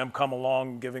helping them come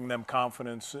along, giving them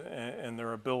confidence in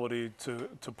their ability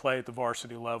to play at the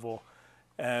varsity level.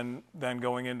 And then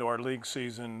going into our league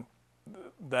season,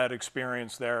 that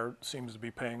experience there seems to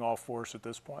be paying off for us at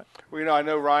this point. Well, I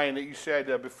know, Ryan, that you said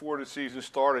before the season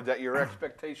started that your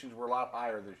expectations were a lot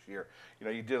higher this year.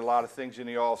 You did a lot of things in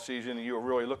the off-season, and you were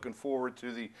really looking forward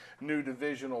to the new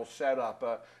divisional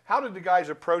setup. How did the guys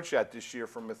approach that this year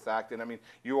from Methacton? I mean,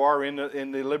 you are in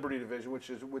the Liberty Division, which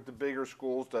is with the bigger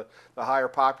schools, the higher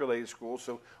populated schools.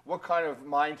 So what kind of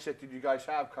mindset did you guys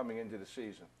have coming into the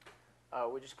season?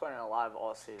 We're just putting in a lot of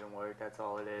all-season work. That's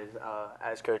all it is.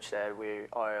 As Coach said, we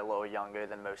are a little younger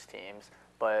than most teams,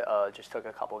 but just took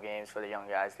a couple games for the young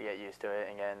guys to get used to it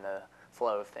and get in the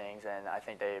flow of things, and I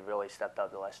think they really stepped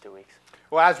up the last 2 weeks.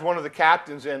 Well, as one of the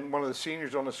captains and one of the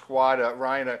seniors on the squad,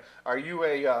 Ryan, are you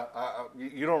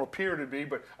you don't appear to be,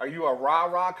 but are you a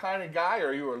rah-rah kind of guy, or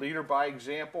are you a leader by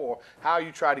example, or how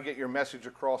you try to get your message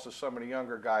across to some of the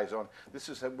younger guys on this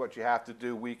is what you have to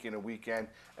do week in and weekend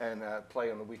and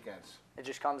play on the weekends? It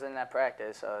just comes in that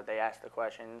practice. They ask the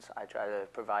questions. I try to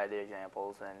provide the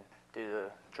examples and do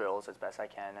the drills as best I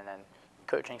can, and then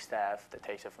coaching staff that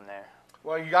takes it from there.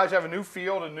 Well, you guys have a new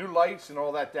field and new lights and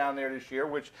all that down there this year,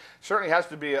 which certainly has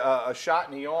to be a shot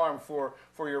in the arm for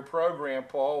your program,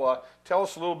 Paul. Tell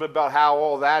us a little bit about how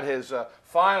all that has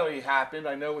finally happened.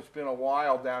 I know it's been a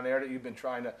while down there that you've been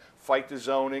trying to fight the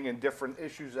zoning and different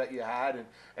issues that you had,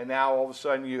 and now all of a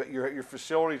sudden your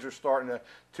facilities are starting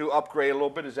to upgrade a little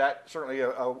bit. Is that certainly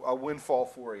a windfall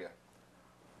for you?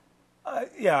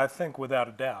 Yeah, I think without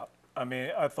a doubt. I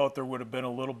mean, I thought there would have been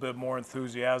a little bit more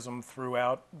enthusiasm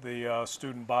throughout the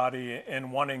student body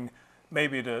in wanting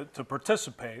maybe to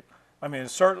participate. I mean, it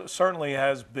certainly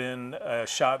has been a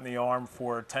shot in the arm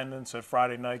for attendance at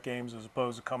Friday night games as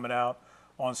opposed to coming out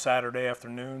on Saturday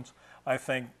afternoons. I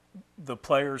think the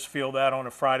players feel that on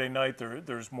a Friday night.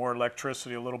 There's more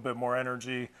electricity, a little bit more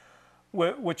energy,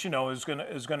 which is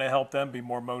going to help them be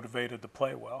more motivated to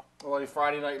play well. Well, the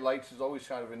Friday Night Lights is always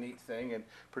kind of a neat thing, and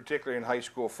particularly in high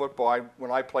school football.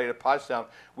 When I played at Pottstown,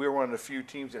 we were one of the few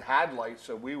teams that had lights,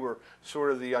 so we were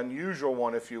sort of the unusual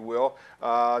one, if you will.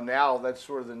 Now that's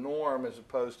sort of the norm as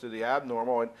opposed to the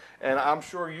abnormal, and I'm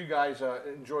sure you guys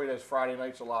enjoy those Friday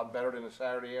nights a lot better than a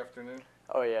Saturday afternoon.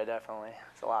 Oh yeah, definitely.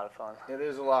 It's a lot of fun. It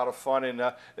is a lot of fun,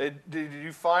 and did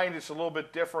you find it's a little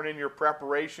bit different in your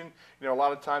preparation? You know, a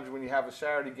lot of times when you have a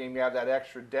Saturday game, you have that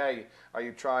extra day. Are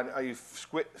you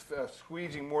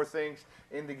squeezing more things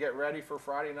in to get ready for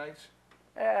Friday nights?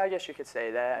 Yeah, I guess you could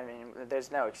say that. I mean, there's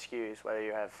no excuse whether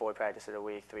you have 4 practices a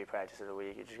week, 3 practices a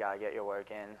week. You just gotta get your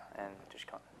work in and just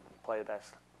play the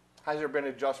best. Has there been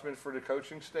adjustment for the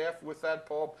coaching staff with that,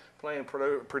 Paul? Playing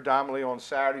predominantly on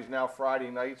Saturdays, now Friday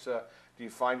nights. Do you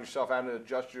find yourself having to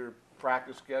adjust your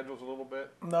practice schedules a little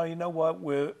bit? No, you know what?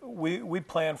 We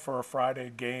plan for a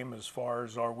Friday game as far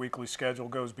as our weekly schedule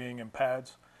goes, being in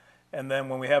pads. And then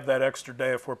when we have that extra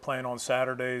day, if we're playing on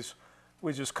Saturdays,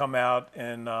 we just come out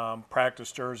in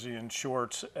practice jersey and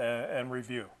shorts and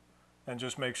review. And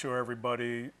just make sure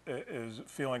everybody is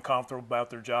feeling comfortable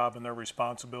about their job and their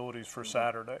responsibilities for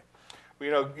Saturday. Well,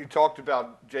 you know, you talked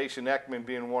about Jason Eckman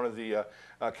being one of the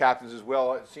captains as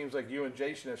well. It seems like you and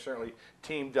Jason have certainly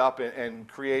teamed up and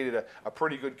created a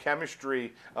pretty good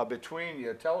chemistry between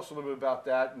you. Tell us a little bit about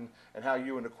that and how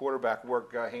you and the quarterback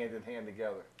work hand in hand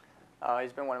together.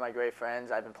 He's been one of my great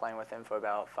friends. I've been playing with him for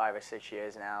about 5 or 6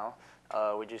 years now.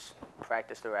 We just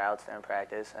practice the routes during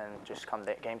practice, and just come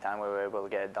game time, we were able to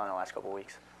get it done the last couple of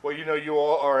weeks. Well, you know, you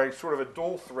all are a sort of a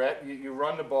dual threat. You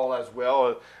run the ball as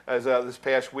well as this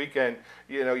past weekend.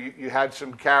 You know, you had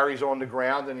some carries on the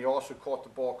ground, and you also caught the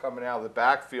ball coming out of the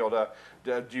backfield.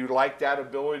 Do you like that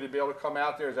ability to be able to come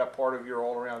out there? Is that part of your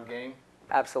all-around game?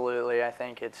 Absolutely. I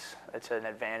think it's an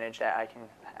advantage that I can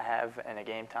have in a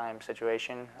game time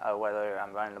situation, whether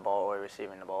I'm running the ball or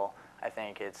receiving the ball. I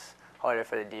think it's harder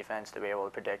for the defense to be able to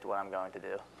predict what I'm going to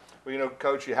do. Well, you know,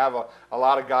 Coach, you have a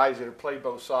lot of guys that have played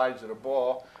both sides of the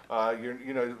ball.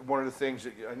 You know, one of the things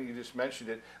that I think you just mentioned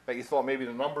it, that you thought maybe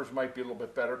the numbers might be a little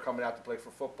bit better coming out to play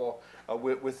for football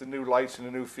with the new lights and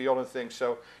the new field and things.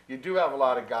 So you do have a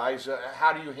lot of guys.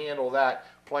 How do you handle that,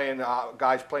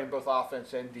 guys playing both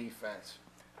offense and defense?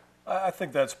 I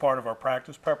think that's part of our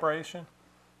practice preparation.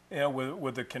 You know,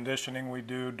 with the conditioning we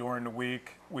do during the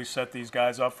week, we set these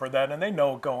guys up for that, and they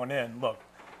know going in, look,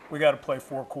 we got to play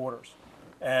 4 quarters.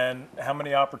 And how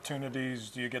many opportunities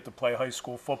do you get to play high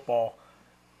school football?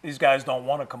 These guys don't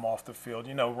want to come off the field.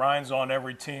 You know, Ryan's on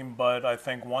every team, but I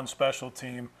think one special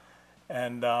team.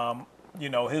 And, you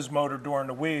know, his motor during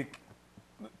the week,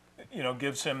 you know,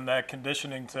 gives him that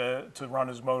conditioning to run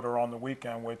his motor on the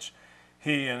weekend, which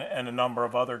he and a number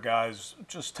of other guys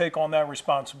just take on that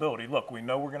responsibility. Look, we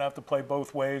know we're going to have to play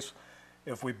both ways.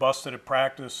 If we bust it at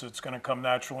practice, it's going to come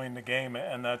naturally in the game,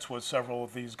 and that's what several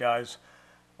of these guys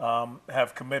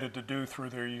have committed to do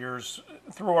through their years,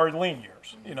 through our lean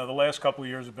years. You know, the last couple of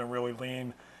years have been really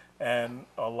lean, and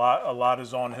a lot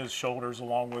is on his shoulders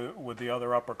along with the other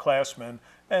upperclassmen,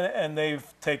 and they've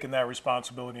taken that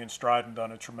responsibility in stride and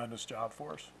done a tremendous job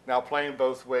for us. Now, playing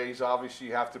both ways, obviously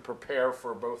you have to prepare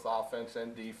for both offense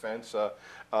and defense. Tell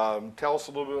us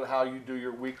a little bit how you do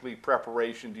your weekly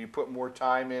preparation. Do you put more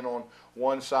time in on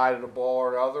one side of the ball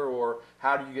or the other, or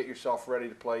how do you get yourself ready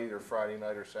to play either Friday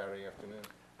night or Saturday afternoon?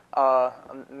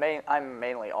 I'm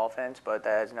mainly offense, but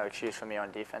that is no excuse for me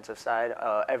on defensive side.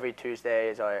 Every Tuesday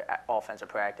is our offensive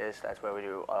practice. That's where we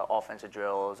do offensive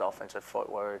drills, offensive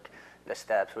footwork, the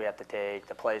steps we have to take,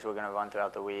 the plays we're going to run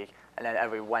throughout the week. And then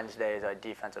every Wednesday is our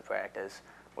defensive practice.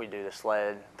 We do the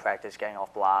sled, practice getting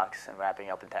off blocks and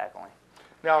wrapping up and tackling.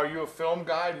 Now, are you a film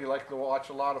guy? Do you like to watch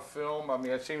a lot of film? I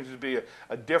mean, it seems to be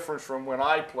a difference from when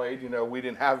I played. You know, we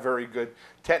didn't have very good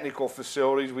technical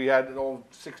facilities. We had an old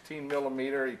 16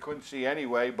 millimeter you couldn't see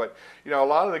anyway. But, you know, a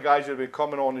lot of the guys that have been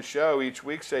coming on the show each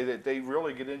week say that they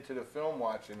really get into the film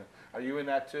watching. Are you in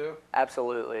that too?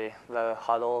 Absolutely. The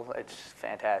huddle, it's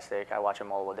fantastic. I watch it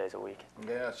multiple days a week.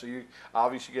 Yeah, so you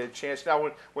obviously get a chance.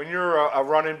 Now, when you're a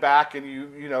running back and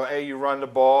you know, A, you run the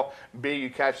ball, B,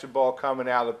 you catch the ball coming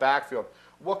out of the backfield,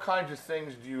 what kinds of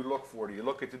things do you look for? Do you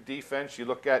look at the defense? You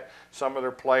look at some of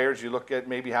their players? You look at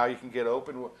maybe how you can get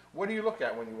open? What do you look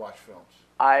at when you watch films?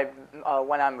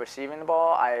 When I'm receiving the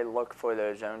ball, I look for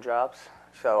the zone drops,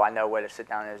 so I know where to sit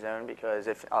down in the zone, because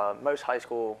if most high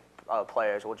school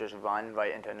players will just run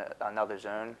right into another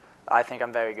zone. I think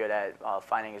I'm very good at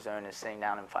finding a zone and sitting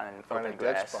down and finding open a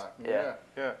grass. dead spot.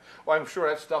 Yeah. Well, I'm sure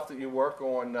that's stuff that you work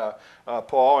on,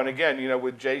 Paul. And again,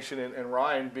 with Jason and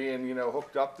Ryan being,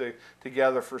 hooked up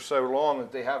together for so long,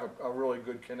 that they have a really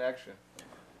good connection.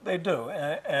 They do.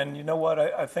 And you know what?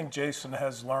 I think Jason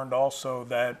has learned also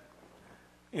that,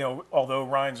 although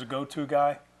Ryan's a go-to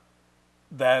guy,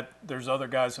 that there's other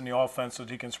guys in the offense that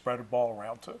he can spread the ball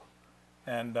around to.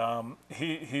 And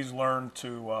he's learned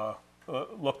to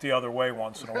look the other way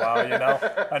once in a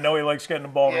while, I know he likes getting the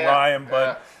ball to Ryan,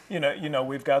 but,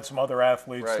 we've got some other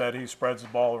athletes that he spreads the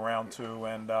ball around to.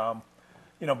 And,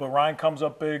 but Ryan comes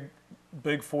up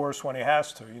big for us when he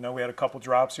has to. We had a couple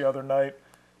drops the other night.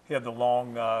 He had the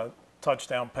long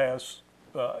touchdown pass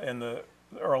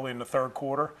early in the third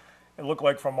quarter. It looked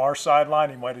like from our sideline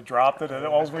he might have dropped it. And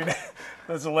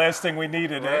that's the last thing we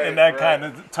needed in that kind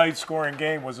of tight scoring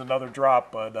game was another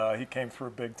drop. But he came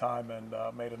through big time and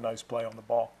made a nice play on the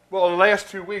ball. Well, the last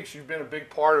 2 weeks you've been a big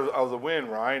part of the win,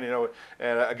 Ryan.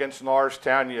 And against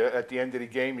Norristown, at the end of the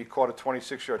game, you caught a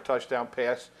 26-yard touchdown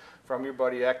pass from your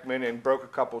buddy Ekman and broke a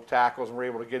couple of tackles and were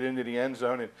able to get into the end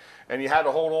zone. And you had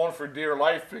to hold on for dear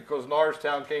life because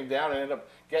Norristown came down and ended up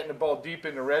getting the ball deep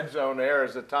in the red zone there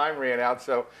as the time ran out.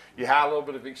 So you had a little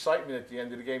bit of excitement at the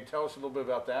end of the game. Tell us a little bit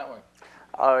about that one.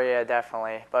 Oh, yeah,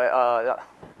 definitely. But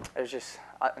it was just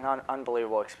an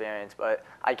unbelievable experience. But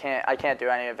I can't do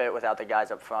any of it without the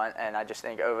guys up front. And I just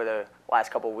think over the last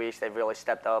couple of weeks they've really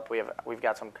stepped up. We've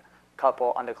got some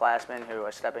couple underclassmen who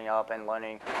are stepping up and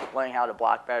learning how to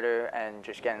block better and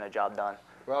just getting the job done.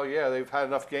 Well, yeah, they've had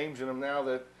enough games in them now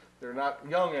that they're not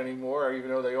young anymore, even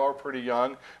though they are pretty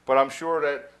young. But I'm sure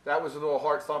that was a little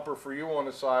heart thumper for you on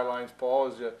the sidelines,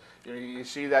 Paul, as you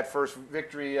see that first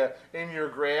victory in your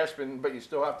grasp, but you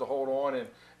still have to hold on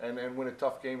and win a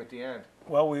tough game at the end.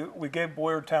 Well, we gave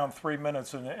Boyertown 3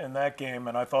 minutes in that game,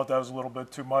 and I thought that was a little bit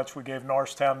too much. We gave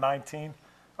Norristown 19.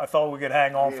 I thought we could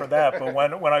hang on for that, but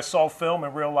when I saw film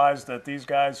and realized that these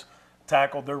guys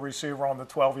tackled their receiver on the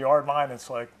 12-yard line,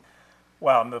 it's like,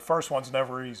 wow, and the first one's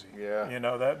never easy. Yeah.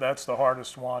 That's the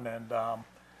hardest one, and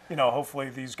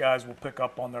hopefully these guys will pick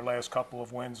up on their last couple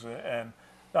of wins, and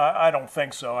I don't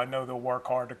think so. I know they'll work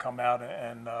hard to come out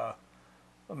and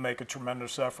make a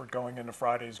tremendous effort going into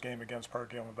Friday's game against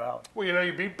Perkiomen Valley. Well,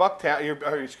 you beat Bucktown.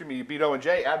 You beat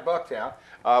O&J at Bucktown,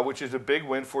 which is a big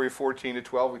win for you,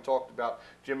 14-12.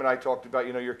 Jim and I talked about,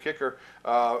 your kicker,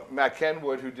 Matt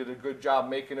Kenwood, who did a good job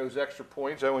making those extra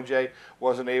points. O&J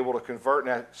wasn't able to convert,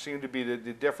 and that seemed to be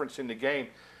the difference in the game.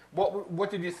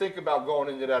 What did you think about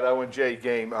going into that O&J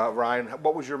game, Ryan?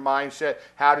 What was your mindset?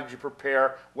 How did you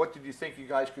prepare? What did you think you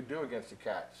guys could do against the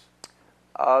Cats?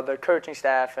 The coaching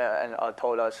staff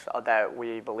told us that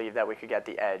we believe that we could get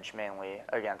the edge mainly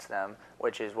against them,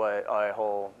 which is what our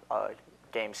whole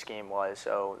game scheme was.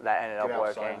 So that ended up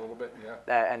working. A little bit, yeah.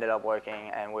 That ended up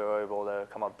working, and we were able to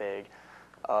come up big.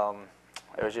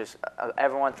 It was just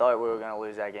everyone thought we were going to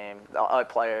lose that game. Our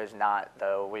players not,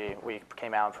 though. We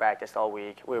came out and practiced all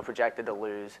week. We were projected to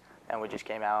lose, and we just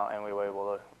came out and we were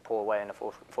able to pull away in the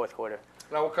fourth quarter.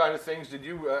 Now, what kind of things did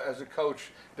you, as a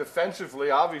coach,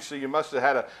 defensively? Obviously, you must have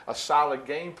had a solid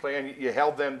game plan. You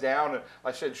held them down. And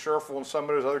I said Scherfel and some of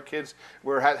those other kids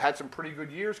had some pretty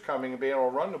good years coming and being able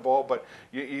to run the ball, but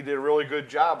you did a really good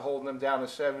job holding them down to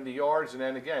 70 yards and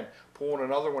then, again, pulling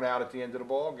another one out at the end of the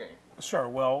ball game. Sure.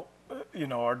 Well,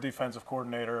 our defensive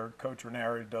coordinator, Coach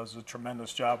Ranieri, does a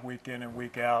tremendous job week in and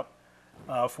week out.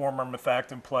 Former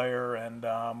Methacton player and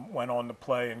went on to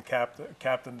play and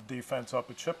captained the defense up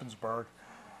at Shippensburg.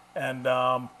 And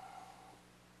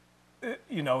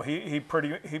he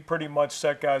pretty much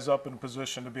set guys up in a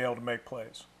position to be able to make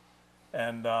plays,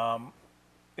 and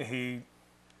he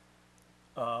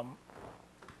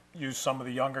used some of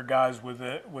the younger guys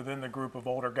within the group of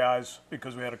older guys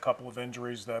because we had a couple of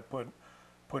injuries that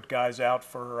put guys out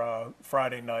for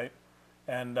Friday night,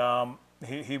 and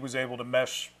he was able to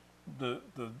mesh the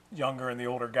younger and the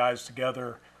older guys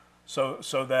together,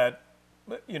 so that.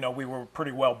 We were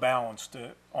pretty well balanced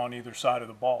on either side of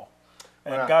the ball.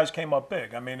 And guys came up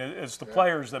big. I mean, it's the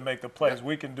players that make the plays. Yeah.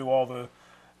 We can do all the,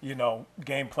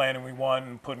 game planning we want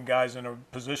and putting guys in a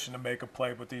position to make a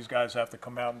play, but these guys have to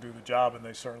come out and do the job, and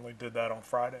they certainly did that on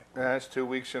Friday. Yeah, that's 2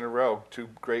 weeks in a row, 2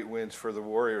 great wins for the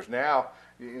Warriors. Now,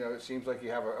 it seems like you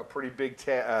have a pretty big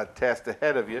task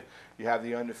ahead of you. You have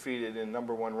the undefeated and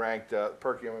 #1 ranked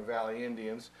Perkiomen Valley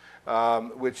Indians,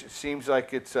 which seems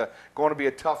like it's going to be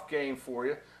a tough game for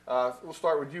you. We'll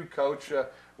start with you, Coach.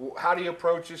 How do you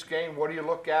approach this game? What do you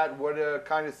look at? What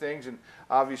kind of things? And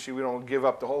obviously, we don't give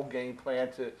up the whole game plan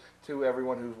to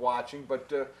everyone who's watching.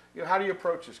 But how do you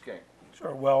approach this game?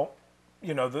 Sure. Well,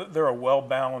 you know, they're a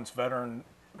well-balanced veteran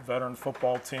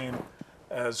football team.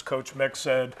 As Coach Mick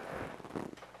said,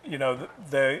 you know,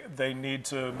 they need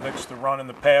to mix the run and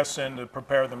the pass in to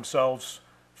prepare themselves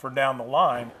for down the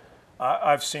line.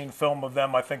 I've seen film of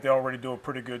them. I think they already do a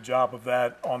pretty good job of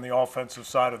that on the offensive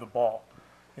side of the ball.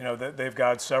 You know, they've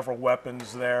got several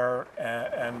weapons there,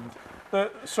 and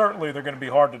certainly they're going to be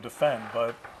hard to defend.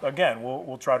 But again,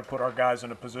 we'll try to put our guys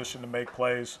in a position to make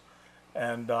plays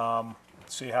and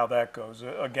see how that goes.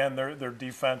 Again, their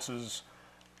defense has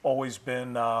always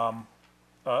been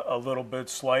a little bit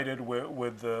slighted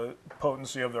with the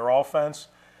potency of their offense,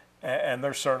 and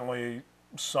there's certainly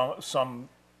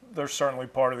there's certainly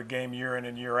part of the game year in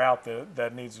and year out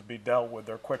that needs to be dealt with.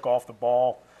 They're quick off the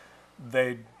ball.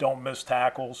 They don't miss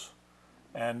tackles,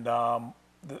 and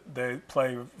they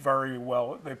play very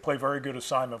well. They play very good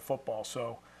assignment football.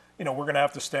 So, you know, we're going to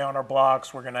have to stay on our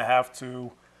blocks. We're going to have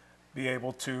to be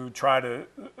able to try to,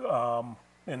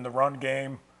 in the run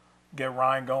game, get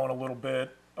Ryan going a little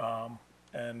bit.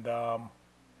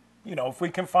 You know, if we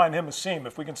can find him a seam,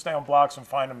 if we can stay on blocks and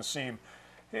find him a seam,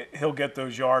 he'll get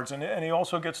those yards. And he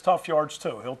also gets tough yards,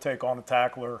 too. He'll take on a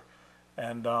tackler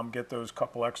and get those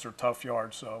couple extra tough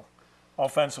yards. So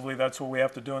offensively, that's what we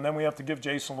have to do. And then we have to give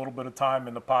Jason a little bit of time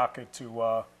in the pocket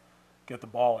to get the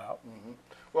ball out. Mm-hmm.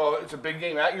 Well, it's a big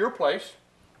game at your place,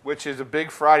 which is a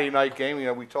big Friday night game. You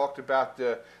know, we talked about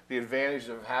the advantage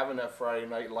of having that Friday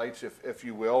night lights, if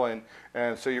you will, and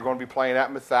so you're going to be playing at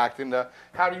Methacton.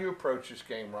 How do you approach this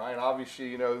game, Ryan? Obviously,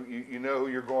 you know who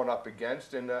you're going up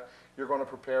against, and you're going to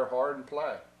prepare hard and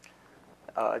play.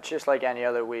 It's just like any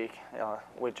other week.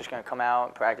 We're just going to come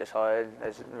out, practice hard.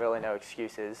 There's really no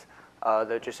excuses.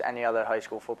 They're just any other high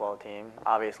school football team.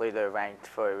 Obviously, they're ranked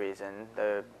for a reason.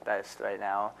 They're best right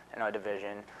now in our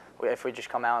division. If we just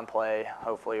come out and play,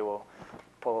 hopefully we'll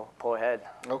pull ahead.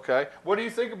 Okay. What do you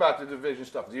think about the division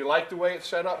stuff? Do you like the way it's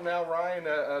set up now, Ryan,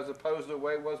 as opposed to the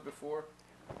way it was before?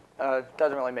 It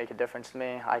doesn't really make a difference to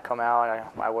me. I come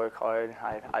out, I work hard,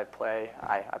 I play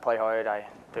hard, I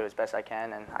do as best I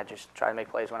can, and I just try to make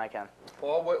plays when I can.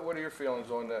 Paul, what are your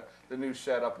feelings on the new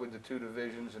setup with the two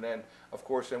divisions? And then, of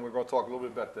course, then we're going to talk a little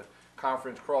bit about the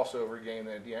conference crossover game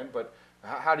at the end. But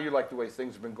how do you like the way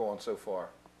things have been going so far?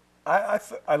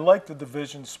 I like the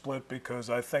division split because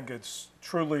I think it's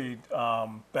truly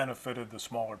benefited the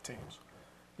smaller teams.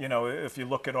 You know, if you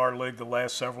look at our league the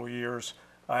last several years,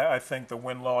 I think the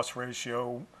win-loss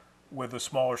ratio with the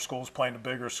smaller schools playing the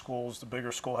bigger school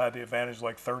had the advantage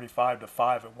like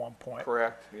 35-5 at one point.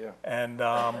 Correct, yeah. And,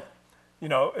 you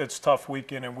know, it's tough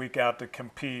week in and week out to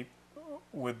compete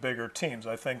with bigger teams.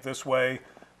 I think this way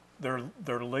their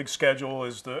league schedule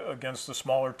is against the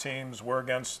smaller teams. We're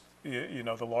against you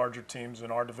know, the larger teams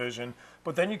in our division,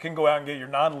 but then you can go out and get your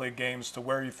non-league games to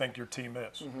where you think your team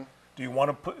is. Mm-hmm. Do you want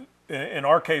to put? In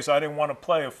our case, I didn't want to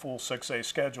play a full 6A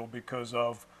schedule because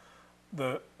of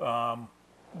the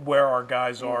where our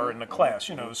guys are in the class.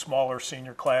 You know, the smaller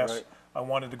senior class. Right. I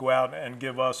wanted to go out and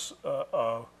give us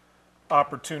a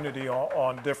opportunity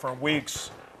on different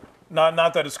weeks. Not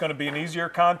that it's going to be an easier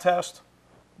contest,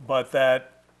 but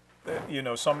that you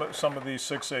know some of these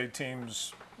 6A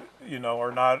teams, you know,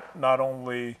 are not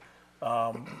only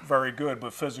very good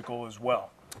but physical as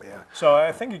well. Yeah. So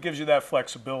I think it gives you that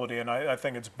flexibility, and I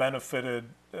think it's benefited,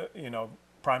 you know,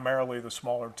 primarily the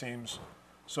smaller teams,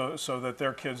 so that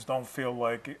their kids don't feel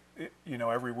like, you know,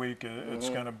 every week it's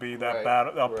going to be that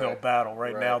uphill battle.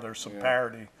 Right now there's some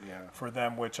parity for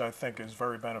them, which I think is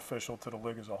very beneficial to the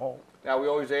league as a whole. Now, we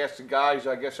always ask the guys,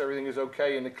 I guess everything is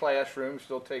okay in the classroom,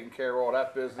 still taking care of all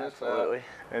that business. Absolutely.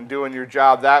 And doing your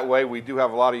job that way. We do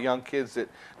have a lot of young kids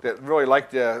that really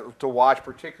like to watch,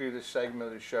 particularly this segment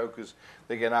of the show, because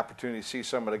they get an opportunity to see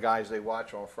some of the guys they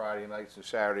watch on Friday nights and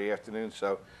Saturday afternoons.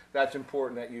 So that's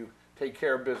important that you take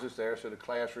care of business there, so the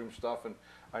classroom stuff. And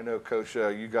I know, Coach,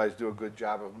 you guys do a good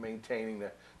job of maintaining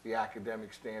the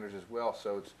academic standards as well.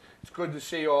 So it's good to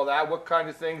see all that. What kind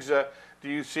of things do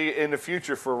you see in the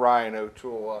future for Ryan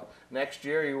O'Toole? Next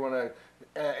year, you want to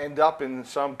end up in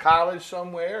some college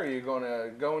somewhere? Are you going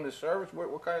to go into service?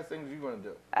 What kind of things are you going to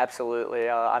do? Absolutely.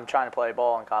 I'm trying to play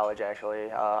ball in college,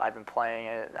 actually. I've been playing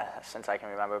it since I can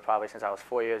remember, probably since I was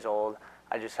 4 years old.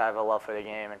 I just have a love for the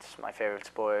game. It's my favorite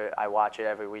sport. I watch it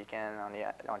every weekend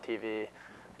on TV.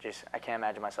 I can't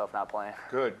imagine myself not playing.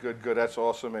 Good. That's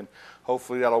awesome, and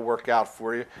hopefully that'll work out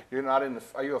for you. You're not in the.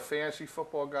 Are you a fantasy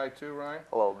football guy too, Ryan?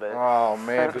 A little bit. Oh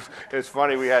man, it's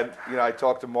funny. We had, I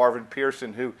talked to Marvin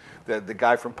Pearson, who the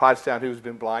guy from Pottstown, who's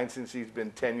been blind since he's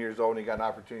been 10 years old, and he got an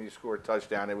opportunity to score a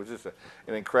touchdown. It was just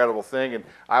an incredible thing. And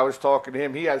I was talking to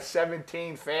him. He has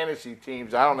 17 fantasy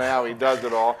teams. I don't know how he does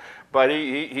it all, but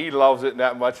he loves it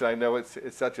that much. And I know it's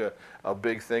such a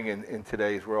big thing in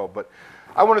today's world. But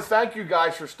I want to thank you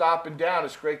guys for stopping down.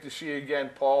 It's great to see you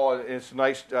again, Paul. It's a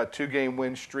nice 2-game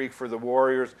win streak for the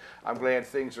Warriors. I'm glad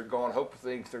things are going. Hope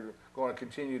things are going to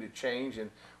continue to change, and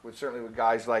certainly with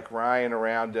guys like Ryan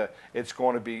around, it's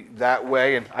going to be that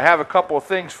way. And I have a couple of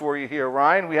things for you here,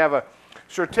 Ryan. We have a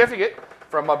certificate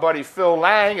from my buddy Phil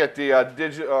Lang at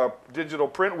the Digital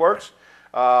Print Works,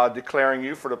 declaring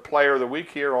you for the Player of the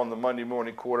Week here on the Monday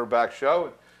Morning Quarterback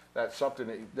Show. That's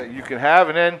something that you can have.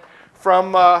 And then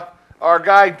from our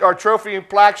guy, our trophy and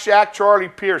plaque shack, Charlie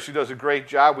Pierce, who does a great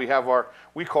job. We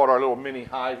call it our little mini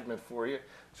Heisman for you.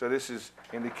 So this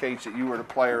indicates that you were the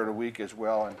Player of the Week as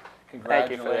well, and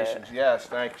congratulations. Thank you for that. Yes,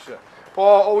 thanks.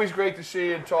 Paul, always great to see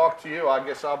you and talk to you. I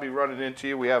guess I'll be running into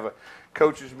you. We have a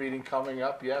coaches meeting coming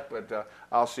up yet, but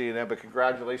I'll see you then. But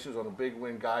congratulations on a big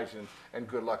win, guys, and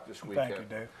good luck this weekend. Thank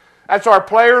you, Dave. That's our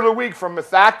Player of the Week from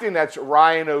Methacton. That's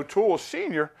Ryan O'Toole,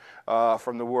 Sr.,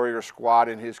 from the Warrior squad,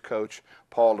 and his coach,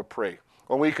 Paul Dupree.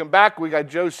 When we come back, we got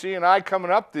Joe C. and I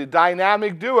coming up, the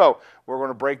dynamic duo. We're going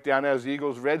to break down those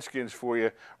Eagles-Redskins for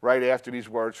you right after these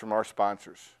words from our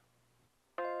sponsors.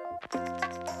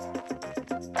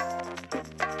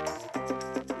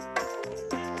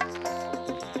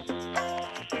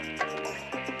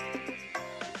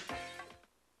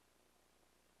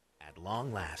 At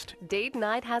long last. Date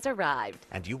night has arrived.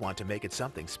 And you want to make it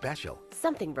something special.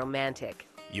 Something romantic.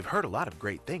 You've heard a lot of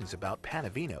great things about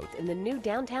Panavino. In the new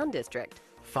downtown district.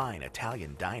 Fine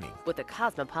Italian dining. With a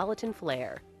cosmopolitan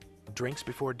flair. Drinks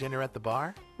before dinner at the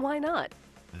bar? Why not?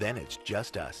 Then it's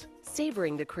just us.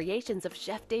 Savoring the creations of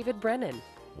Chef David Brennan.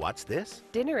 What's this?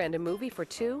 Dinner and a movie for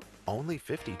two? Only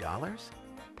 $50?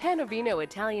 Panavino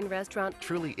Italian Restaurant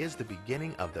truly is the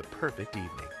beginning of the perfect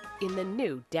evening. In the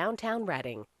new downtown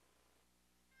Reading.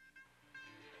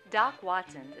 Doc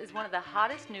Watson's is one of the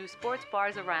hottest new sports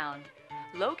bars around.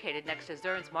 Located next to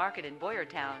Zern's Market in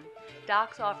Boyertown,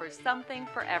 Doc's offers something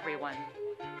for everyone.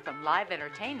 From live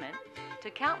entertainment to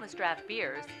countless draft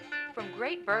beers, from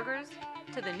great burgers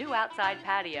to the new outside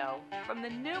patio, from the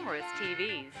numerous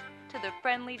TVs to the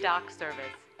friendly Doc service.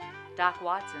 Doc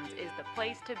Watson's is the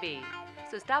place to be.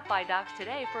 So stop by Doc's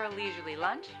today for a leisurely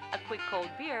lunch, a quick cold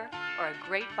beer, or a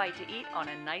great bite to eat on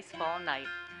a nice fall night.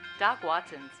 Doc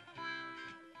Watson's.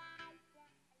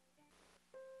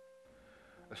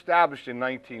 Established in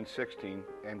 1916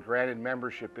 and granted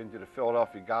membership into the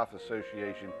Philadelphia Golf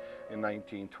Association in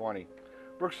 1920,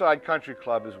 Brookside Country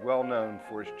Club is well known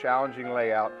for its challenging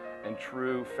layout and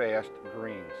true fast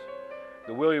greens.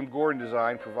 The William Gordon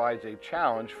design provides a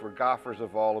challenge for golfers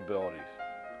of all abilities.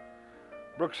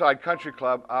 Brookside Country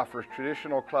Club offers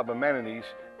traditional club amenities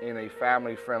in a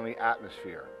family-friendly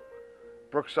atmosphere.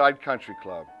 Brookside Country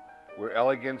Club, where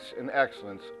elegance and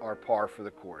excellence are par for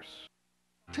the course.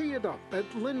 Tee it up at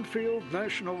Linfield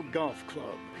National Golf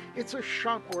Club. It's a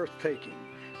shot worth taking.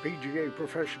 PGA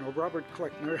professional Robert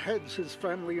Kleckner heads his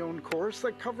family-owned course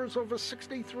that covers over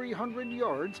 6,300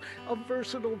 yards of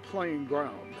versatile playing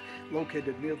ground.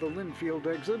 Located near the Linfield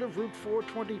exit of Route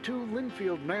 422,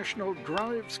 Linfield National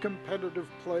drives competitive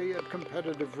play at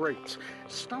competitive rates.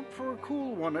 Stop for a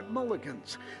cool one at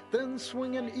Mulligan's, then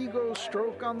swing an ego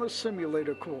stroke on the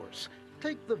simulator course.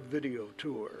 Take the video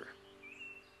tour.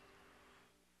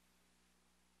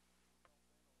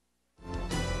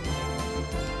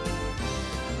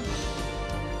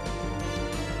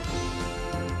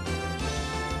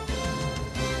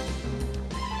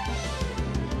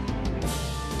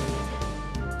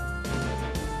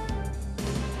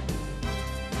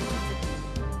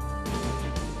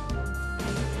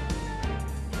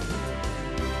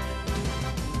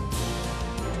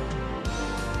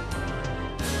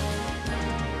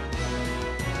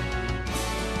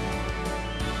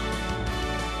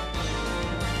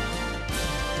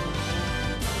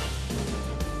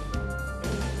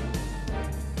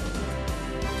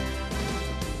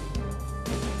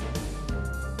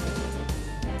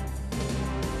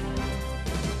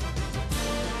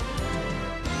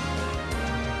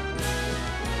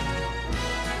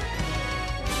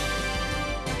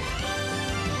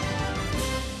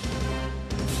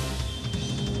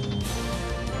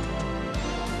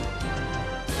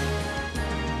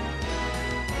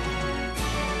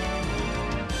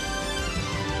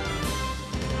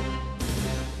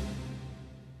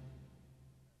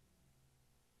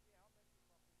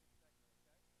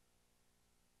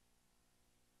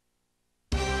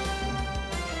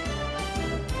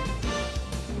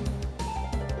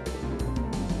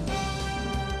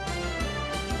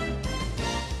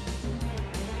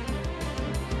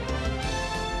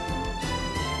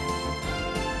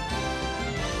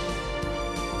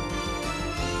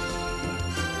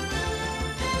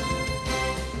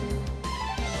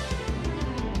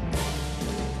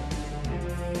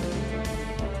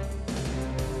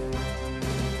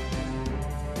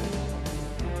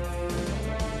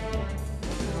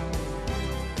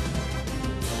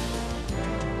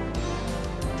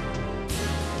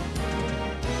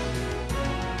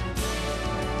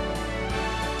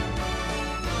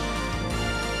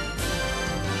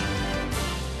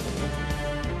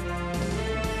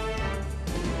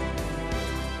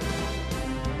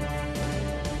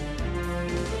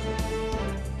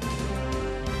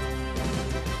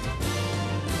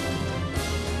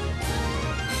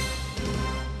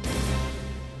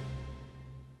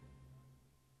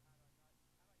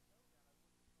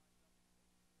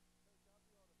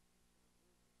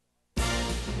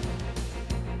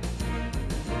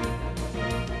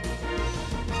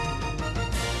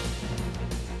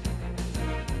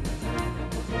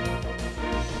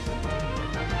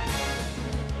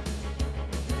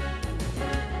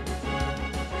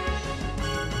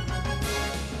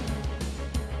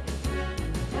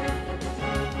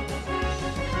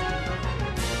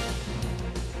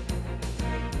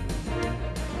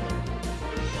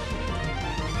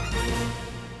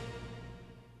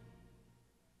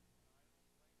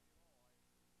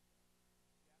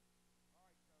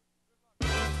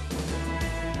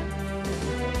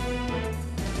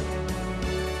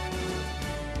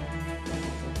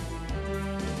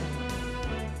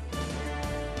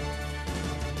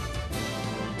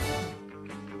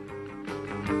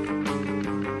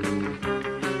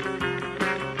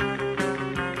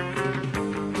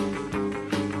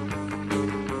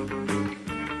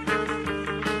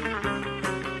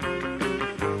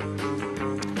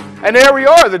 And there we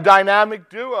are, the dynamic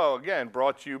duo, again,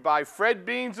 brought to you by Fred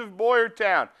Beans of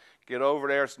Boyertown. Get over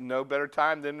there. It's no better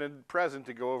time than the present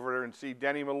to go over there and see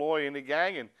Denny Malloy and the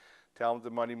gang and tell them the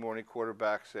Monday Morning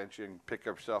Quarterback sent you and pick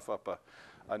yourself up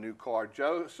a new car.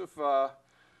 Joseph, well,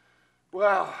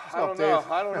 I don't know.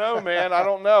 I don't know, man. I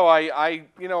don't know.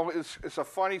 You know, it's a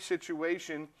funny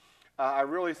situation. I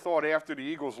really thought after the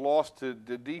Eagles lost to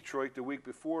Detroit the week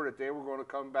before that they were going to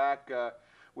come back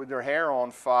with their hair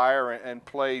on fire and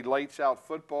play lights-out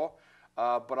football.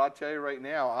 But I'll tell you right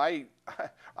now, I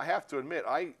have to admit,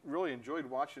 I really enjoyed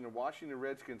watching the Washington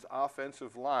Redskins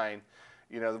offensive line.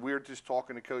 You know, we were just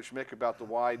talking to Coach Mick about the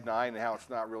wide nine and how it's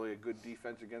not really a good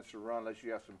defense against the run unless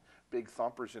you have some big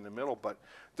thumpers in the middle. But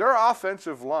their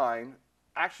offensive line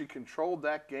actually controlled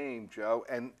that game, Joe,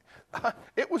 and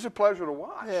it was a pleasure to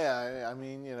watch. Yeah, I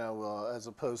mean, you know, as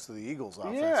opposed to the Eagles'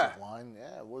 offensive line,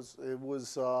 yeah, it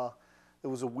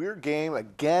was a weird game.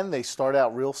 Again, they start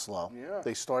out real slow. Yeah.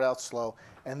 They start out slow,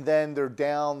 and then they're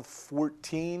down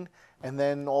 14, and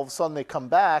then all of a sudden they come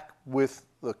back with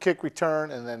the kick return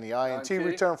and then the INT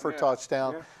return for a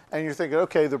touchdown, and you're thinking,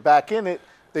 okay, they're back in it.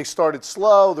 They started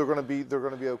slow. They're going to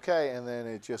be okay, and then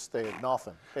they had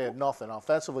nothing. They had nothing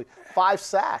offensively. 5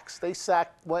 sacks. They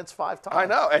sacked Wentz 5 times. I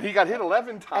know, and he got hit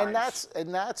 11 times.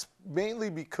 And that's mainly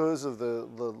because of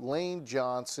the Lane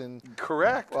Johnson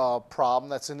problem.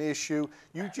 That's an issue.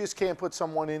 You just can't put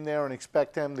someone in there and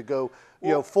expect them to go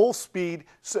full speed.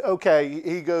 So, okay,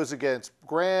 he goes against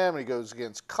Graham, and he goes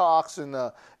against Cox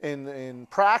in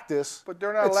practice. But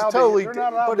they're not it's allowed totally, to. They're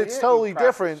not allowed but to it's hit totally in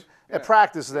practice. different at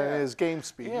practice than it is game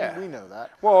speed. Yeah. We know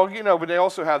that. Well, you know, but they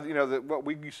also have, you know, what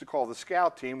we used to call the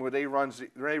scout team, where they run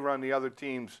the other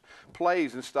team's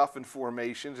plays and stuff and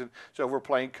formations. And so if we're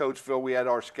playing Coatesville, we had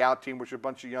our scout team, which are a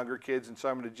bunch of younger kids, and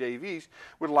some of the JVs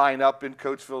would line up in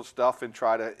Coatesville stuff and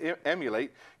try to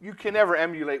emulate. You can never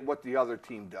emulate what the other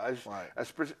team does,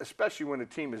 especially when the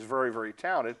team is very, very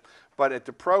talented. But at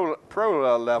the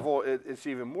pro level, it's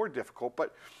even more difficult.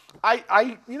 But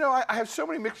I have so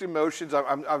many mixed emotions.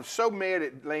 I'm so mad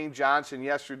at Lane Johnson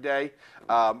yesterday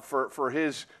for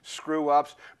his screw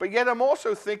ups. But yet I'm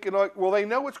also thinking, like, well, they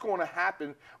know what's going to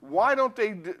happen. Why don't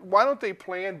they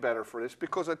plan better for this?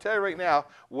 Because I tell you right now,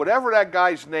 whatever that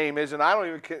guy's name is, and I don't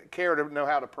even care to know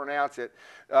how to pronounce it,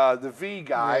 the V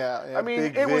guy. Yeah, I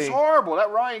mean, Big was V. horrible. That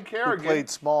Ryan Kerrigan. He played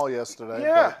small yesterday.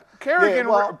 Yeah, Kerrigan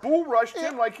bull rushed yeah.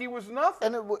 him like he was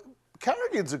nothing. And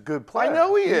Kerrigan's a good player. I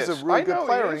know he is. He's a really good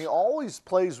player, and is. he always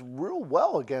plays real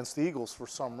well against the Eagles for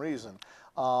some reason.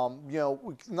 You know,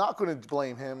 we're not going to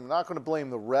blame him. Not going to blame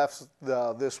the refs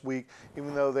this week,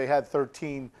 even though they had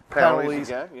 13 penalties.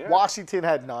 Again, yeah. Washington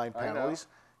had 9 penalties.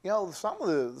 You know, some of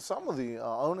the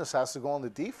onus has to go on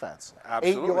the defense.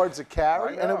 Absolutely. 8 yards of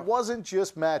carry, and it wasn't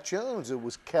just Matt Jones. It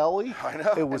was Kelly. I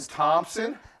know. It was and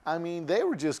Thompson. I mean, they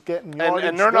were just getting yardage.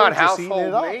 And they're not just eating household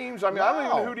it up. names. I mean, I don't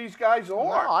even know who these guys are.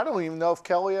 No, I don't even know if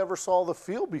Kelly ever saw the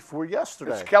field before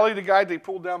yesterday. Is Kelly the guy they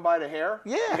pulled down by the hair?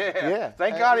 Yeah.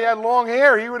 Thank God he had long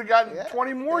hair. He would have gotten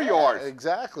 20 more yards.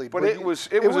 Exactly. But it was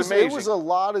amazing. It was a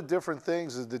lot of different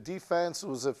things. The defense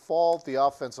was at fault, the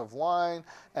offensive line,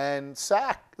 and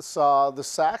the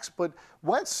sacks. But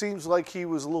Wentz seems like he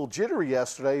was a little jittery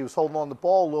yesterday. He was holding on the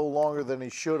ball a little longer than he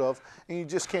should have, and you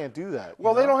just can't do that.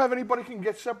 Well, they don't have anybody who can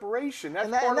get separation. That's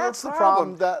part that's of the the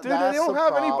problem. problem. They don't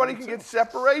have anybody who can get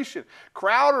separation.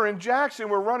 Crowder and Jackson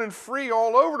were running free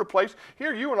all over the place.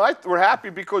 Here, you and I were happy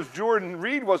because Jordan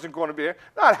Reed wasn't going to be there.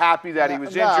 Not happy that he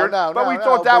was injured, but we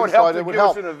thought that would help to give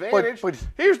us an advantage. But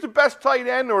here's the best tight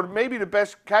end, or maybe the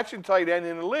best catching tight end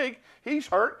in the league. He's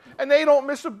hurt, and they don't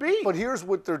miss a beat. But here's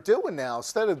what they're doing now.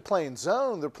 Instead of playing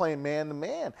zone, they're playing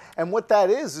man-to-man. And what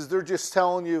that is they're just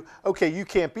telling you, okay, you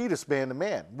can't beat us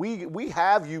man-to-man. We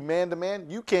have you man-to-man.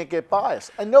 You can't get by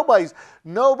us. And nobody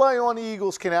on the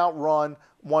Eagles can outrun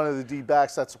one of the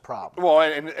D-backs. That's a problem. Well,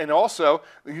 and also,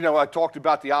 you know, I talked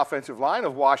about the offensive line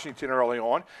of Washington early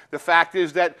on. The fact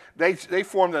is that they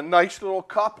formed a nice little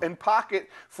cup and pocket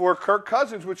for Kirk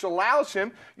Cousins, which allows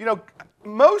him, you know,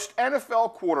 most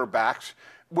NFL quarterbacks,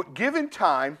 given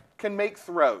time, can make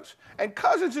throws. And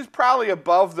Cousins is probably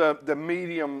above the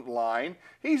medium line.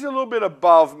 He's a little bit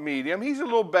above medium. He's a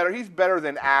little better. He's better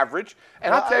than average.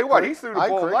 And I'll tell you what, he threw the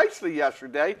ball nicely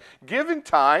yesterday. Given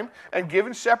time and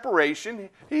given separation,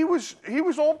 he was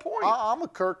on point. I'm a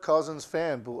Kirk Cousins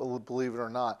fan, believe it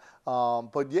or not.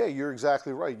 But yeah, you're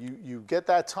exactly right. You get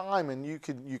that time and you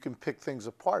can pick things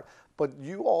apart. but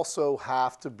you also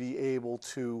have to be able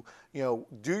to,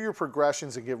 do your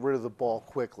progressions and get rid of the ball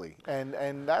quickly.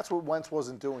 And that's what Wentz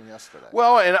wasn't doing yesterday.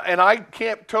 Well, and I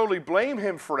can't totally blame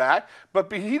him for that,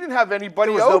 but he didn't have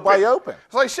anybody There was open. nobody open.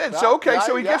 As I said, so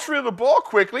he gets rid of the ball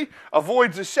quickly,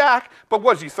 avoids a sack, but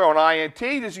was he throwing INT?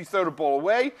 Does he throw the ball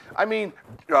away? I mean,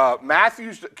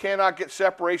 Matthews cannot get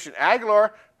separation.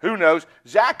 Aguilar, who knows?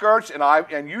 Zach Ertz, and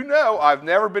I've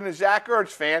never been a Zach Ertz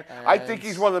fan. I think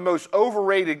he's one of the most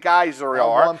overrated guys there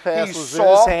are. One pass He's was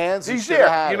soft. in his hands. He's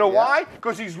there. You know why?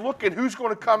 Because he's looking who's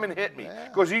going to come and hit me.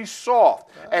 Because he's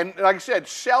soft. And like I said,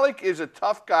 Selleck is a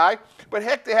tough guy, but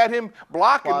heck, they had him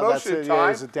blocking most of the time.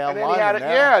 He's a down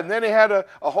and then they had a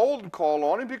holding call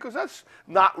on him because that's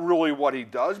not really what he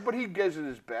does, but he gives it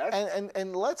his best.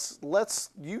 And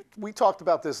we talked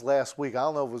about this last week. I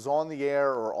don't know if it was on the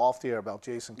air or off the air about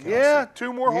Jason Kelce. Yeah,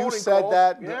 2 more holding calls. You said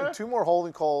that. Yeah. 2 more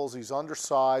holding calls. He's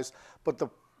undersized. But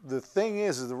the thing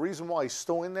is the reason why he's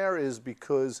still in there is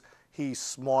because he's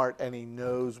smart and he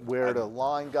knows where to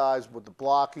line guys with the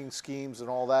blocking schemes and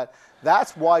all that.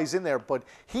 That's why he's in there. But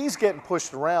he's getting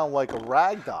pushed around like a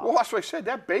rag doll. Well, that's what I said.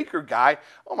 That Baker guy,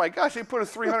 oh my gosh, they put a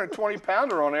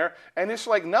 320-pounder on there, and it's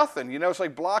like nothing. It's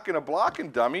like blocking a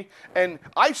blocking dummy. And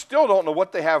I still don't know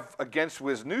what they have against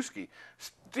Wisniewski.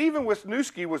 Steven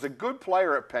Wisniewski was a good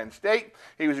player at Penn State.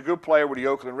 He was a good player with the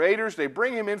Oakland Raiders. They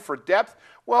bring him in for depth.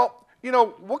 Well,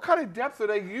 what kind of depth are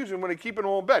they using when they keep him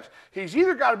on bench? He's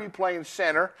either got to be playing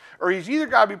center or he's either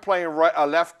got to be playing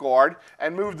left guard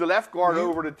and move the left guard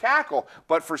over to tackle.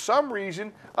 But for some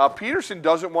reason, Peterson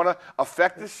doesn't want to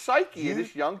affect the psyche of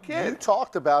this young kid. You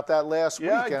talked about that last week,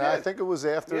 and I think it was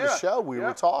after the show we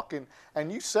were talking,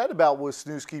 and you said about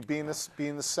Wisniewski being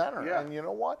the center. Yeah. And you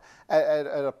know what? At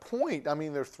a point, I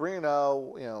mean, they're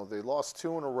 3-0. They lost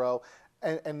 2 in a row.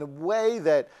 And the way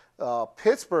that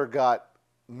Pittsburgh got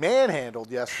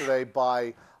manhandled yesterday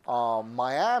by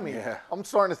Miami. I'm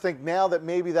starting to think now that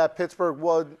maybe that Pittsburgh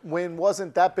win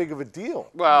wasn't that big of a deal.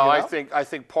 Well, I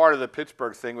think part of the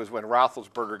Pittsburgh thing was when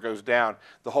Roethlisberger goes down,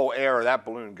 the whole air of that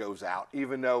balloon goes out.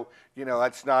 Even though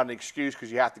that's not an excuse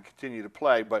because you have to continue to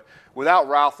play. But without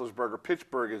Roethlisberger,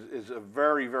 Pittsburgh is a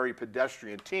very, very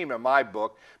pedestrian team in my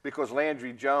book because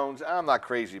Landry Jones, I'm not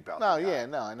crazy about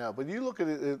that. I know. But you look at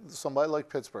somebody like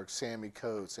Pittsburgh, Sammy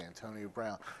Coates, Antonio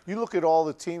Brown. You look at all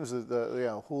the teams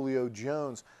that Julio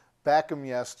Jones. Beckham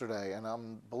yesterday,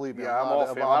 and believe me,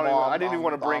 I didn't even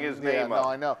want to bring his name up. No,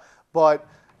 I know. But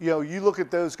you look at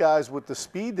those guys with the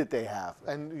speed that they have,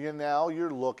 and now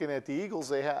you're looking at the Eagles.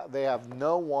 They have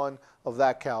no one of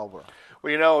that caliber.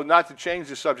 Well, not to change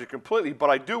the subject completely,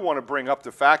 but I do want to bring up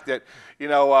the fact that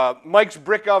Mike's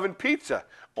Brick Oven Pizza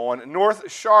on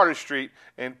North Charlotte Street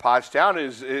in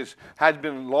Pottstown has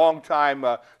been a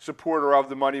long-time supporter of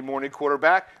the Monday Morning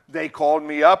Quarterback. They called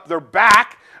me up. They're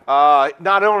back.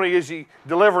 Not only is he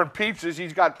delivering pizzas,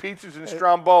 he's got pizzas and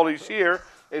strombolis here.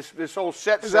 This whole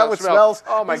set smells.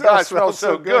 Oh my God, it smells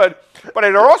so good. But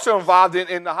they're also involved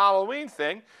in the Halloween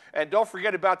thing. And don't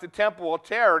forget about the Temple of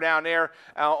Terror down there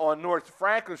on North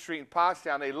Franklin Street in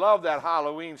Pottstown. They love that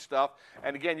Halloween stuff.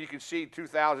 And again, you can see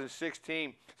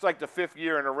 2016. It's like the 5th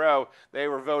year in a row they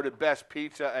were voted best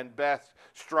pizza and best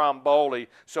stromboli.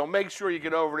 So make sure you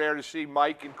get over there to see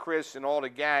Mike and Chris and all the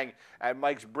gang at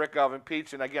Mike's Brick Oven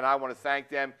Pizza. And again, I want to thank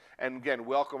them and again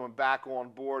welcome them back on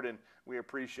board. And we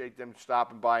appreciate them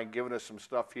stopping by and giving us some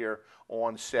stuff here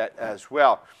on set as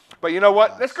well. But you know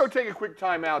what? Let's go take a quick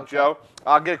time out, Joe.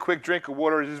 I'll get a quick drink of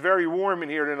water. It is very warm in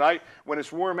here tonight. When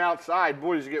it's warm outside,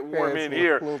 boys get warm in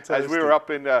here as we were up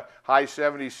in the high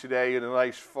 70s today in a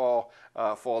nice fall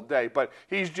day. But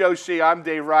he's Joe C. I'm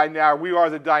Dave Ridenour. We are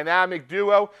the dynamic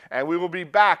duo, and we will be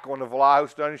back on the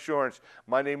Vlahos Dunn Insurance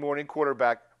Monday Morning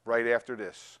Quarterback right after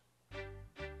this.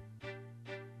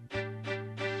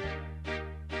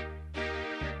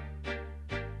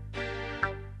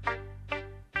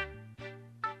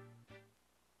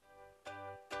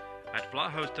 At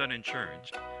Vlahos Dunn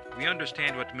Insurance, we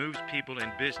understand what moves people in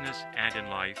business and in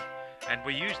life, and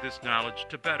we use this knowledge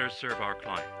to better serve our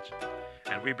clients.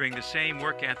 And we bring the same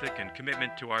work ethic and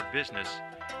commitment to our business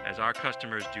as our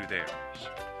customers do theirs.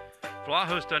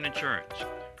 Vlahos Dunn Insurance,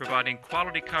 providing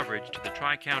quality coverage to the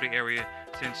Tri-County area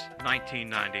since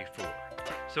 1994.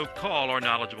 So call our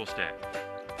knowledgeable staff.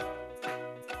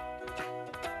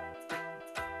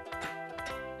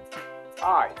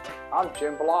 Hi, I'm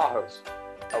Jim Vlahos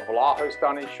of Vlahos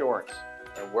Dunn Insurance,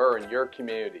 and we're in your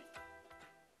community.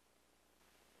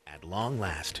 At long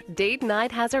last. Date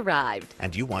night has arrived.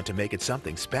 And you want to make it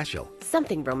something special.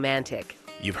 Something romantic.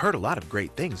 You've heard a lot of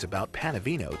great things about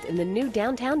Panavino. In the new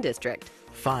downtown district.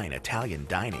 Fine Italian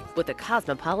dining. With a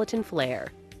cosmopolitan flair.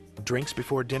 Drinks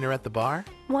before dinner at the bar?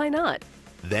 Why not?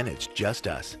 Then it's just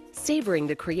us. Savoring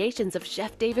the creations of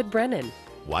Chef David Brennan.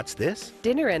 What's this?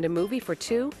 Dinner and a movie for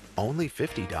two. Only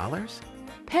 $50?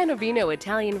 Panavino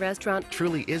Italian Restaurant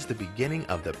Truly is the beginning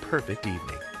of the perfect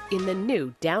evening. in the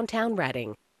new downtown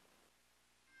Reading.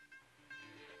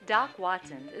 Doc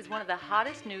Watson's is one of the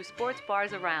hottest new sports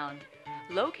bars around.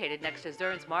 Located next to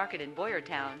Zern's Market in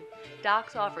Boyertown,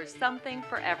 Doc's offers something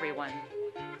for everyone.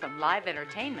 From live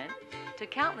entertainment to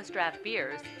countless draft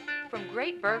beers, from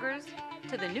great burgers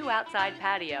to the new outside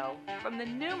patio, from the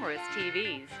numerous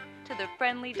TVs to the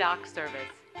friendly Doc service.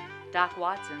 Doc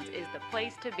Watson's is the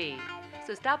place to be.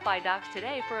 So stop by Doc's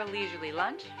today for a leisurely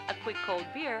lunch, a quick cold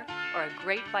beer, or a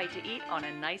great bite to eat on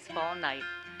a nice fall night.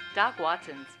 Doc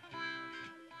Watson's.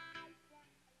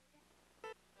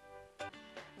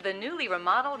 The newly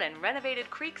remodeled and renovated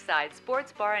Creekside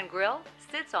Sports Bar and Grill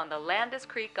sits on the Landis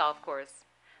Creek Golf Course.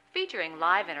 Featuring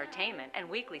live entertainment and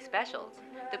weekly specials,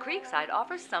 the Creekside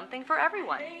offers something for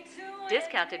everyone.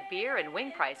 Discounted beer and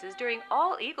wing prices during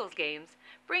all Eagles games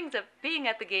brings a being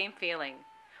at the game feeling.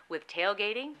 With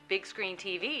tailgating, big screen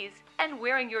TVs, and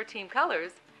wearing your team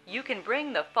colors, you can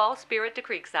bring the fall spirit to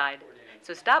Creekside.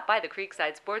 So stop by the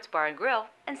Creekside Sports Bar and Grill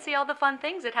and see all the fun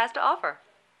things it has to offer.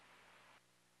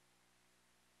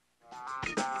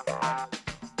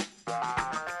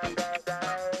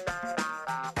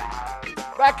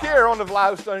 Back here on the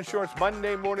Vlahos Dunn Insurance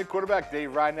Monday Morning Quarterback, Dave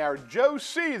Ridenour, Joe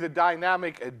C., the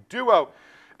dynamic duo.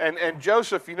 And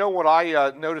Joseph, you know what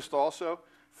I noticed also?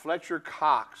 Fletcher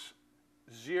Cox,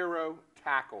 0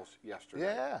 tackles yesterday.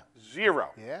 Yeah.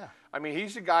 0. Yeah. I mean,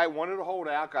 he's the guy who wanted to hold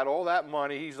out, got all that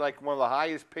money. He's like one of the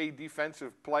highest paid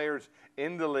defensive players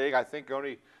in the league. I think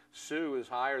only Sue is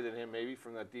higher than him, maybe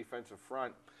from that defensive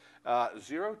front.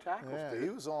 0 tackles. Yeah, dude. he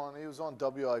was on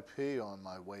WIP on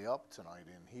my way up tonight,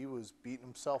 and he was beating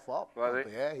himself up. Was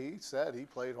he? Yeah, he said he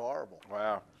played horrible.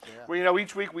 Wow. Yeah. Well, you know,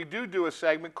 each week we do a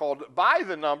segment called By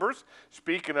the Numbers.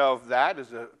 Speaking of that,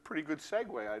 is a pretty good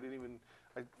segue.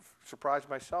 I surprised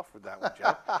myself with that one,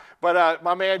 Joe. But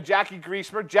my man Jack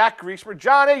Griesmer,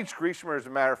 John H. Griesmer, as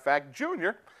a matter of fact, Jr.,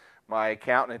 my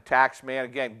accountant and tax man.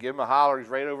 Again, give him a holler. He's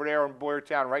right over there in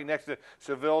Boyertown, right next to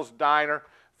Seville's Diner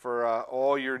for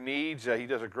all your needs. He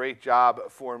does a great job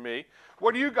for me.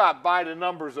 What do you got by the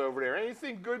numbers over there?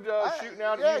 Anything good shooting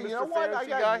out at you, Mr. You know what? Fantasy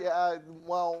Guy?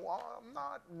 Well, I'm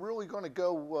not really going to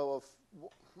go well,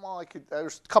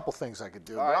 there's a couple things I could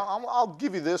do. But I'll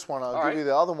give you this one. I'll give you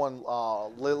the other one a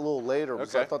little later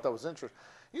because I thought that was interesting.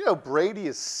 You know, Brady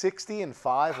is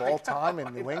 60-5 all time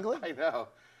in New England. I know.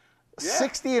 Yeah.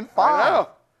 60-5. I know.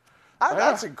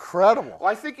 That's incredible. Well,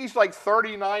 I think he's like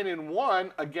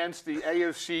 39-1 against the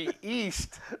AFC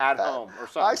East at home or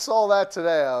something. I saw that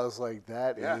today. I was like,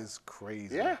 that is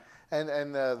crazy. Yeah. And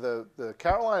the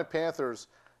Carolina Panthers,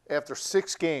 after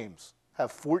 6 games,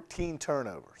 have 14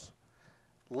 turnovers.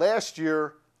 Last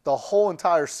year, the whole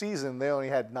entire season, they only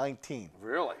had 19.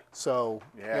 Really? So,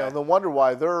 you know, no wonder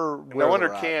why they're No wonder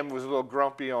Cam was a little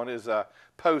grumpy on his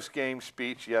post-game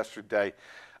speech yesterday.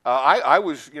 I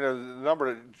was, you know, the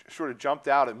number that sort of jumped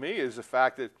out at me is the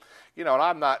fact that, you know,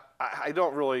 and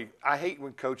I hate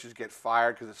when coaches get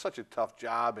fired because it's such a tough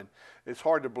job and it's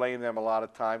hard to blame them a lot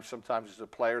of times. Sometimes it's the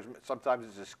players, sometimes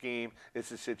it's a scheme,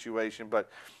 it's a situation. But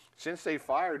since they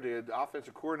fired the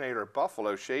offensive coordinator at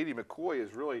Buffalo, Shady McCoy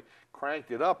has really cranked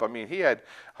it up. I mean, he had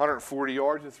 140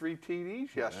 yards and 3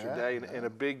 TDs yesterday in a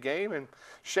big game, and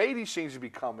Shady seems to be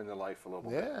coming to life a little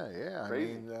bit. Yeah.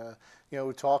 Crazy. I mean, you know,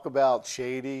 we talk about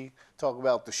Shady, talk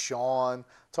about Deshaun,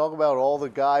 talk about all the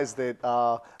guys that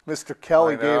Mr.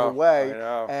 Kelly gave away,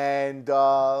 and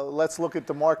let's look at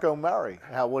DeMarco Murray,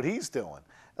 what he's doing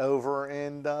over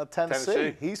in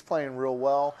Tennessee. He's playing real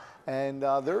well. And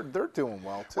they're doing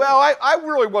well, too. Well, I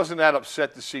really wasn't that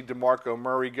upset to see DeMarco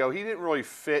Murray go. He didn't really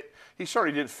fit. He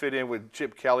certainly didn't fit in with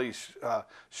Chip Kelly's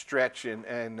stretch and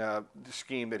the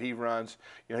scheme that he runs.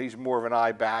 You know, he's more of an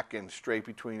eye back and straight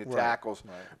between the tackles.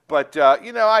 Right. But,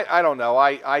 you know, I don't know.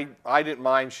 I didn't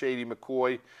mind Shady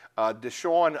McCoy.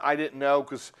 Deshaun, I didn't know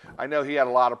because I know he had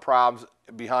a lot of problems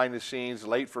behind the scenes,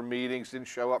 late for meetings, didn't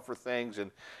show up for things, and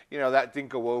you know that didn't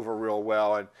go over real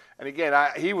well. And again,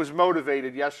 he was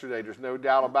motivated yesterday. There's no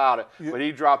doubt about it. But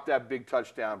he dropped that big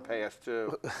touchdown pass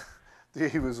too.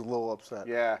 He was a little upset.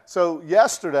 Yeah. So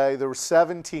yesterday there were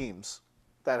 7 teams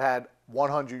that had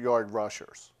 100-yard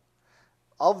rushers.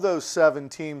 Of those 7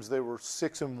 teams, they were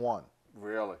 6-1.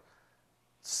 Really?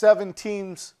 7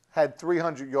 teams had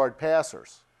 300-yard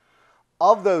passers.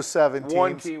 Of those 7 teams,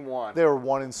 one team won. They were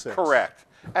 1-6. Correct.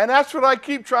 And that's what I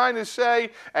keep trying to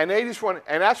say. And they just want,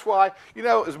 and that's why, you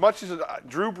know, as much as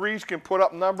Drew Brees can put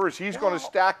up numbers, he's going to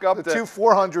stack up the two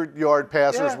 400-yard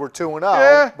passers were 2-0.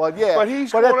 Yeah, but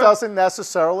it doesn't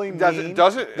necessarily mean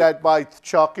that by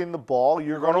chucking the ball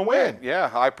you're going to win. Yeah,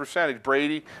 high percentage.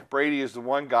 Brady is the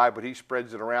one guy, but he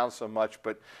spreads it around so much.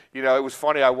 But you know, it was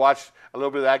funny. I watched a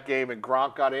little bit of that game, and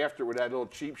Gronk got after it with that little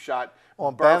cheap shot.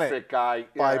 On Burfict guy.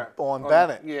 On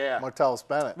Bennett. Yeah. Martellus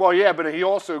Bennett. Well, yeah, but he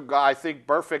also, I think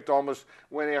Burfict almost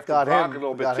went after Gronk a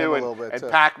little bit too. And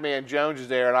Pac-Man Jones is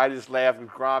there, and I just laugh with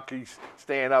Gronk. He's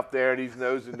staying up there, and he's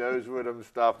nose to nose with him and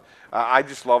stuff. I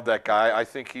just love that guy. I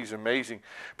think he's amazing.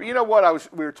 But you know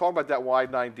what? We were talking about that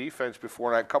wide 9 defense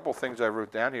before, and a couple of things I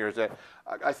wrote down here is that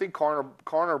I think Connor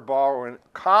Barwin.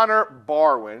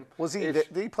 Did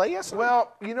he play yesterday?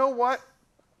 Well, you know what?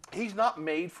 He's not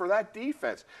made for that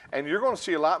defense. And you're going to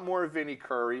see a lot more of Vinny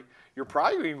Curry. You're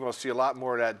probably even going to see a lot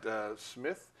more of that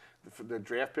Smith, the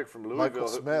draft pick from Louisville. Michael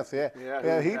Smith, yeah.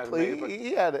 He had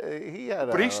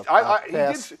but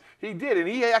he did, and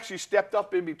he actually stepped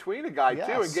up in between a guy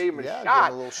too and gave him a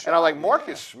shot. And I like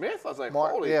Marcus Smith. I was like,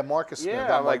 holy. Yeah, Marcus Smith.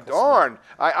 Yeah, I'm like, darn.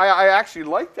 I actually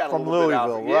like that from a little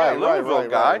Louisville, bit. Yeah, Louisville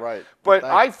guy. Right. But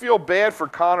I feel bad for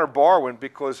Connor Barwin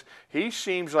because he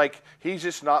seems like he's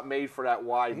just not made for that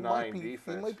wide 9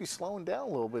 defense. He might be slowing down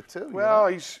a little bit too.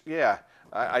 Well,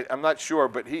 I'm not sure,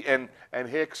 but he and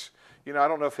Hicks. You know, I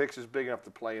don't know if Hicks is big enough to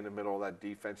play in the middle of that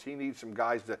defense. He needs some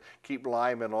guys to keep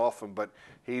linemen off him, but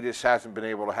he just hasn't been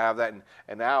able to have that.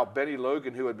 And now Benny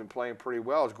Logan, who had been playing pretty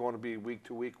well, is going to be week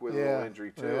to week with a little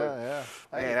injury too. Yeah.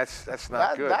 Man, that's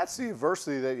not good. That's the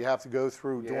adversity that you have to go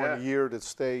through during the year to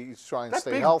stay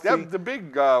healthy. The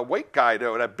big weight guy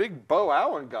though, that big Bo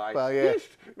Allen guy. Well, yeah.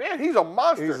 He's a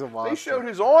monster. They showed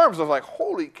his arms. I was like,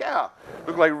 holy cow!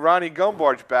 Looked like Ronnie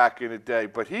Gumbarge back in the day,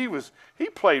 but he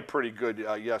played pretty good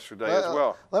yesterday as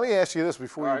well. Let me ask you this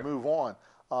before you move on.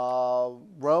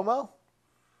 Romo,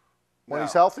 when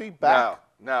he's healthy, back?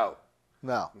 No.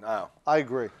 I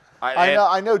agree.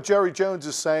 I know Jerry Jones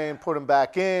is saying put him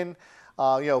back in.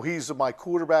 He's my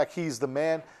quarterback. He's the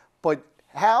man. But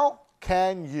how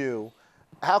can you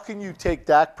take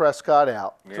Dak Prescott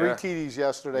out? 3 TDs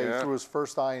yesterday through his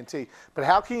first INT. But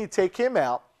how can you take him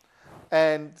out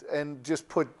and just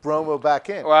put Romo back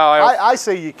in? Well, I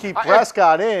say you keep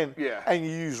Prescott in and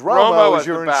you use Romo as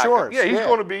your insurance. Yeah, he's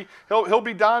going to be he'll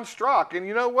be Don Strock. And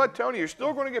you know what, Tony, you're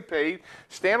still going to get paid.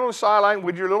 Stand on the sideline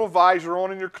with your little visor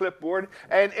on and your clipboard.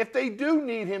 And if they do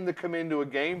need him to come into a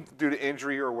game due to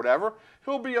injury or whatever,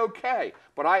 he'll be okay.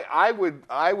 But I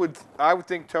would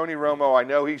think Tony Romo, I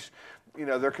know he's,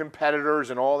 they're competitors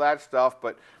and all that stuff,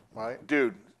 but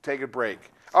dude, take a break.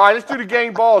 All right, let's do the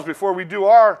game balls before we do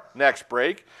our next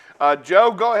break.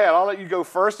 Joe, go ahead. I'll let you go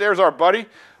first. There's our buddy,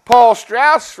 Paul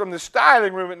Strauss from the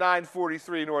styling room at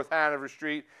 943 North Hanover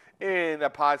Street in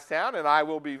Pottstown, and I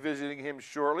will be visiting him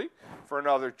shortly for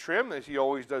another trim, as he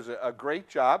always does a great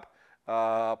job.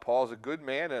 Paul's a good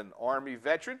man, an Army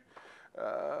veteran.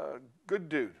 Good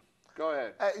dude. Go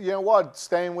ahead. You know what?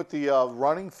 Staying with the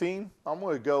running theme, I'm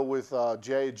going to go with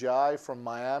Jay Ajayi from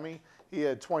Miami. He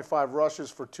had 25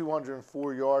 rushes for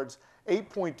 204 yards,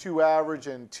 8.2 average,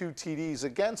 and 2 TDs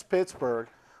against Pittsburgh,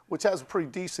 which has a pretty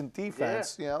decent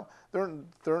defense. Yeah. They're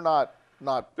not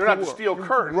they're not the steel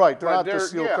curtain. Right, they're not the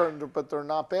steel curtain, but they're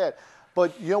not bad.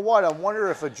 But you know what? I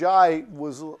wonder if Ajayi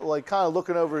was like kind of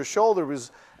looking over his shoulder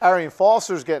because Arian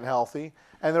Foster's getting healthy,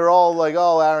 and they're all like,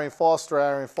 "Oh, Arian Foster."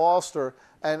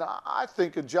 And I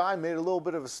think Ajayi made a little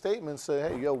bit of a statement, say,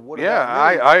 "Hey, what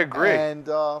about me?" I agree. And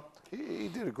he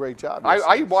did a great job.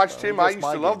 I watched him. I used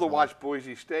to love to watch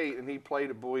Boise State, and he played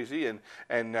at Boise,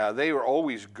 and they were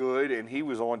always good, and he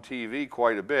was on TV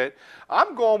quite a bit.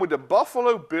 I'm going with the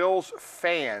Buffalo Bills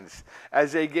fans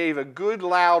as they gave a good,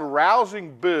 loud,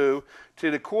 rousing boo to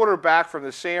the quarterback from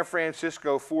the San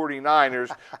Francisco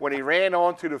 49ers when he ran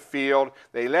onto the field.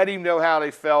 They let him know how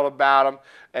they felt about him,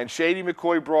 and Shady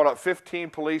McCoy brought up 15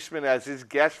 policemen as his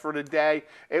guest for the day.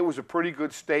 It was a pretty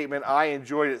good statement. I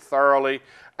enjoyed it thoroughly,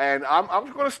 and I'm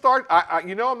going to start. I'm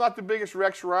not the biggest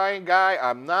Rex Ryan guy.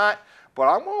 I'm not. But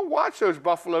I'm going to watch those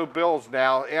Buffalo Bills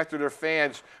now after their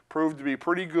fans proved to be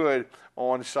pretty good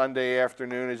on Sunday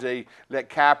afternoon as they let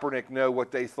Kaepernick know what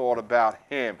they thought about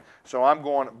him. So I'm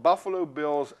going Buffalo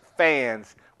Bills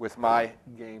fans with my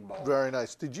game ball. Very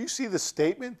nice. Did you see the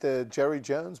statement that Jerry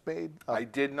Jones made? I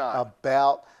did not.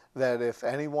 About that if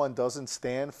anyone doesn't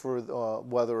stand for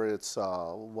whether it's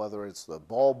the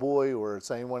ball boy or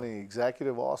it's anyone in the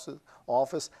executive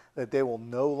office, that they will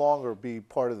no longer be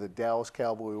part of the Dallas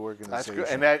Cowboy organization.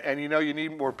 That's good. And you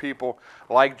need more people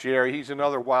like Jerry. He's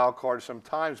another wild card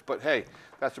sometimes, but hey,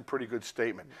 that's a pretty good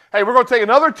statement. Hey, we're going to take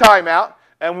another timeout.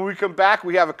 And when we come back,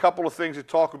 we have a couple of things to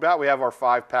talk about. We have our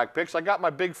 5-pack picks. I got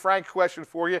my Big Frank question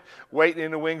for you waiting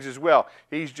in the wings as well.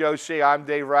 He's Joe C. I'm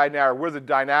Dave Ridenour. We're the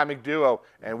dynamic duo,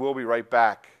 and we'll be right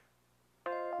back.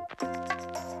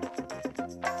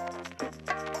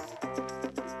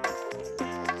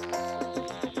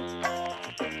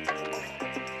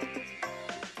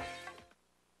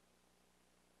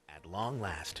 Long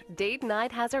last, Date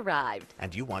night has arrived.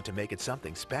 and you want to make it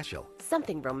something special.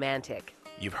 Something romantic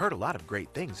You've heard a lot of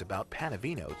great things about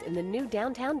Panavino. in the new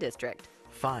downtown district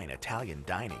Fine Italian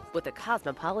dining. with a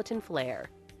cosmopolitan flair.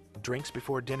 Drinks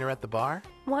before dinner at the bar?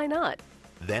 Why not?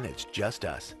 Then it's just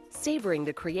us. Savoring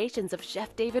the creations of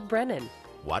Chef David Brennan.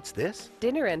 What's this?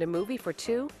 Dinner and a movie for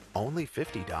two? Only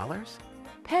 $50?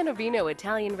 Panavino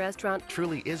Italian restaurant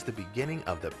Truly is the beginning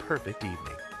of the perfect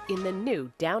evening. in the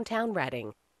new downtown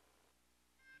Reading.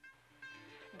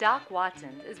 Doc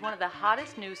Watson's is one of the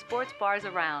hottest new sports bars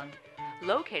around.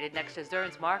 Located next to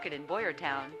Zern's Market in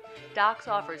Boyertown, Doc's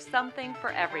offers something for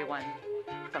everyone.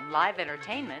 From live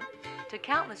entertainment to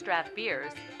countless draft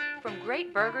beers, from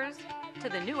great burgers to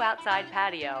the new outside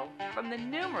patio, from the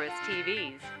numerous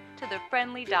TVs to the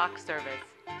friendly Doc service.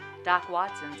 Doc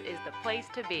Watson's is the place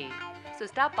to be. So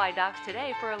stop by Doc's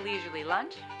today for a leisurely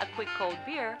lunch, a quick cold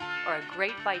beer, or a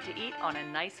great bite to eat on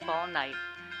a nice fall night.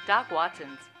 Doc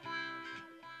Watson's.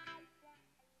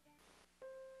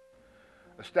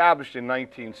 Established in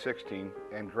 1916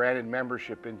 and granted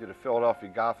membership into the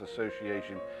Philadelphia Golf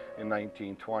Association in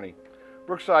 1920,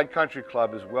 Brookside Country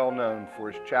Club is well known for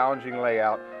its challenging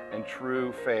layout and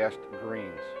true, fast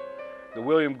greens. The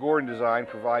William Gordon design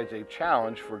provides a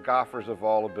challenge for golfers of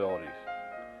all abilities.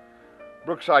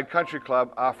 Brookside Country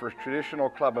Club offers traditional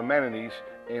club amenities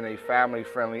in a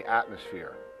family-friendly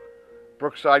atmosphere.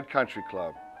 Brookside Country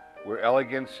Club, where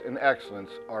elegance and excellence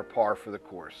are par for the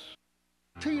course.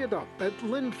 Tee it up at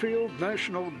Linfield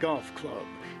National Golf Club.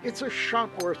 It's a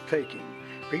shot worth taking.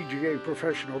 PGA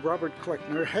professional Robert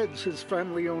Kleckner heads his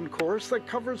family-owned course that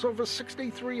covers over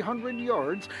 6,300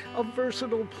 yards of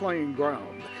versatile playing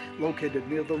ground. Located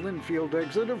near the Linfield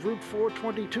exit of Route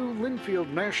 422, Linfield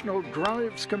National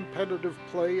drives competitive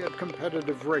play at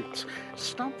competitive rates.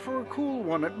 Stop for a cool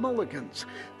one at Mulligan's,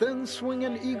 then swing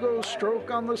an ego stroke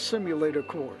on the simulator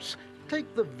course.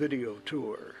 Take the video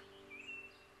tour.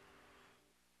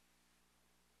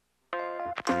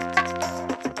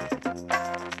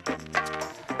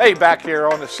 Hey, back here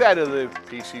on the set of the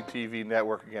PCTV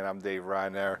network again. I'm Dave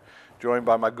Ridenour, joined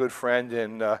by my good friend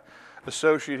and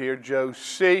associate here, Joe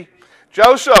C.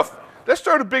 Joseph, let's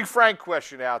throw the Big Frank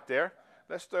question out there.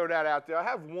 Let's throw that out there. I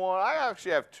have one. I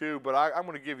actually have two, but I'm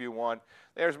going to give you one.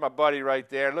 There's my buddy right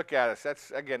there. Look at us.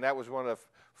 That was one of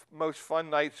the most fun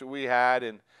nights that we had,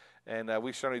 and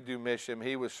we certainly do miss him.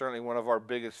 He was certainly one of our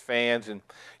biggest fans, and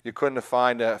you couldn't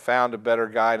have found a better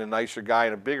guy and a nicer guy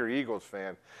and a bigger Eagles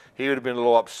fan. He would have been a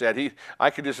little upset. I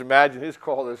could just imagine his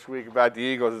call this week about the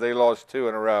Eagles as they lost 2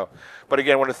 in a row. But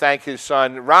again, I want to thank his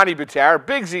son, Ronnie Batara,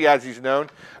 Big Z as he's known,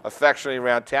 affectionately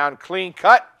around town, Clean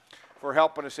Cut, for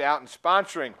helping us out and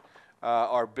sponsoring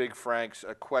our Big Frank's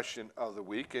question of the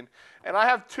week. And I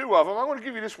have 2 of them. I'm going to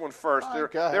give you this one first.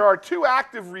 There are 2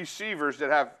 active receivers that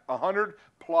have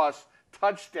 100-plus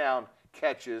touchdown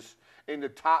catches in the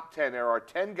top 10. There are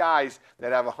 10 guys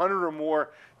that have 100 or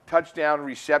more touchdown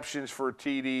receptions for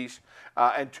TDs,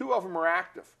 and 2 of them are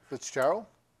active. Fitzgerald?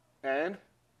 And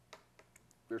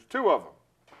there's 2 of them.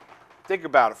 Think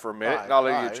about it for a minute, and I'll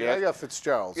give you a chance. You got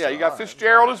Fitzgerald. Yeah, you got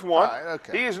Fitzgerald as one.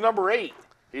 Okay. He is number 8.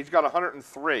 He's got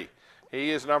 103. He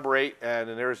is number 8, and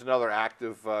then there's another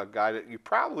active guy that you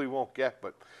probably won't get,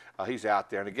 but he's out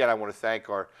there. And again, I want to thank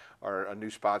our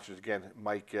new sponsors again,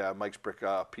 Mike's Brick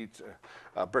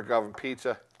Oven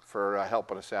Pizza, for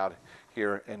helping us out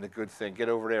here in the good thing. Get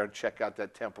over there and check out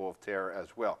that Temple of Terror as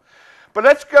well. But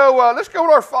let's go with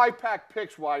our 5-pack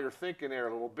picks while you're thinking there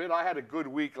a little bit. I had a good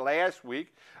week last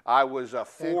week. I was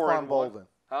 4-1. Bolden.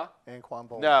 Huh? Anquan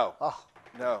Bolden. No. Oh.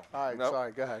 No. All right, nope.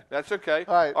 sorry, go ahead. That's okay.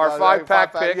 All right, our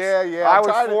 5-pack picks. Yeah. I was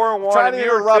 4-1, and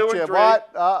you were 2 and 3.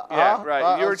 Yeah,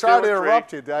 right. You were 2 and 3. I'm trying to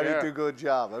interrupt you. I didn't do a good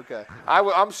job. Okay. I'm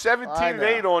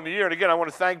 17-8 on the year, and again, I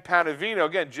want to thank Panavino.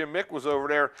 Again, Jim Mick was over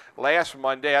there last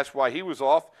Monday. That's why he was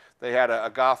off. They had a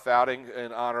golf outing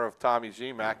in honor of Tommy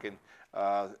Zemak, and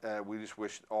we just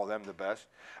wish all them the best.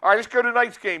 All right, let's go to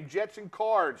tonight's game. Jets and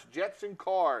Cards.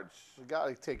 We got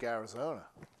to take Arizona.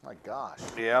 My gosh.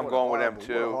 Yeah, I'm going with them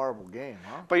too. What a horrible game,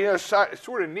 huh? But, it's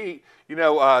sort of neat.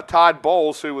 Todd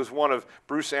Bowles, who was one of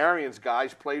Bruce Arians'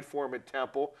 guys, played for him at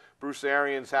Temple. Bruce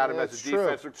Arians had him as a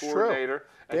defensive coordinator,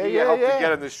 and he helped to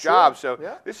get him this job. So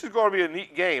this is going to be a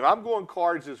neat game. I'm going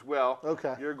Cards as well.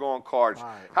 Okay. You're going Cards. All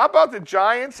right. How about the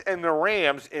Giants and the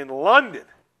Rams in London?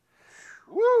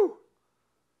 Woo!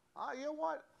 You know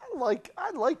what?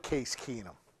 I like Case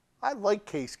Keenum. I like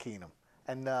Case Keenum,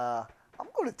 and I'm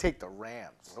going to take the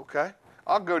Rams. Okay.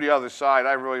 I'll go the other side.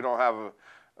 I really don't have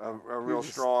a real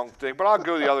strong thing, but I'll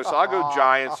go the other side. I'll go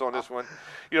Giants on this one.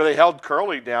 You know, they held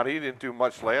Curley down. He didn't do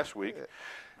much last week.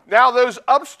 Now those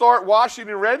upstart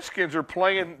Washington Redskins are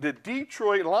playing the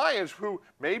Detroit Lions, who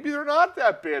maybe they're not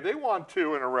that bad. They won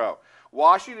 2 in a row.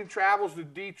 Washington travels to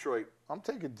Detroit. I'm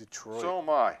taking Detroit. So am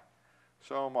I.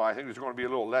 So am I. I think there's going to be a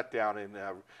little letdown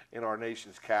in our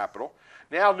nation's capital.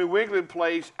 Now New England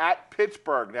plays at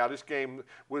Pittsburgh. Now this game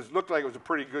looked like it was a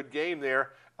pretty good game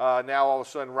there. Now all of a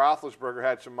sudden Roethlisberger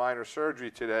had some minor surgery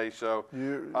today, so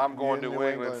I'm going New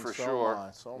England for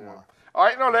sure. So am I. All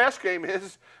right, and our last game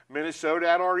is Minnesota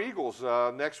at our Eagles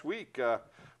next week.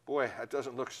 Boy, that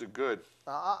doesn't look so good.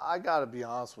 I got to be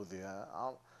honest with you.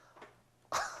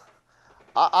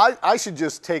 I should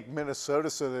just take Minnesota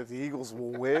so that the Eagles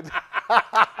will win.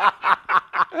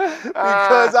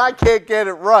 Because I can't get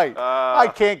it right. I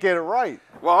can't get it right.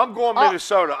 Well, I'm going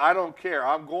Minnesota. I don't care.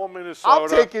 I'm going Minnesota. I'm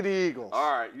taking the Eagles.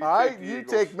 All right, you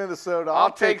take Minnesota.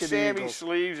 I'll take Sammy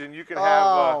Sleeves, and you can have.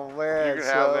 Oh man, you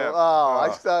can have them.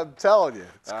 I'm telling you,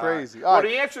 it's crazy. Well,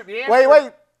 the answer.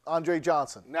 Wait, Andre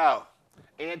Johnson. No,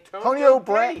 Antonio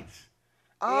Gates.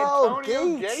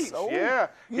 Antonio Gates. Oh, yeah,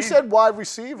 you said wide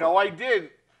receiver. No, I did.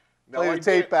 Play the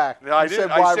tape back. No, I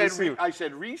didn't. I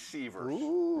said receivers.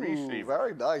 Ooh, receivers.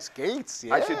 Very nice. Gates,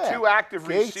 yeah. I said 2 active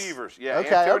Gates. receivers. Yeah.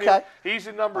 Okay, Antonio, he's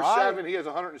in number 7. He has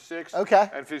 106. Okay.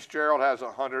 And Fitzgerald has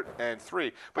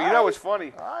 103. But you know what's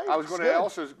funny? I was going to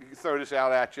also throw this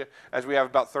out at you as we have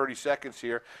about 30 seconds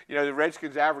here. You know, the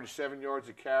Redskins average 7 yards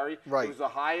a carry. Right. It was the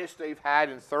highest they've had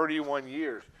in 31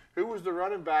 years. Who was the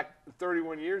running back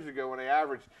 31 years ago when they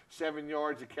averaged 7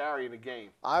 yards a carry in a game?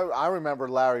 I remember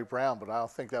Larry Brown, but I don't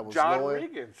think that was John Lloyd.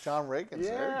 Riggins. John Riggins.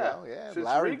 Yeah. There you go. Yeah, Since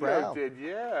Larry Rigo Brown. did,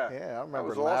 yeah. Yeah, I remember That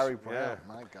was Larry awesome. Brown.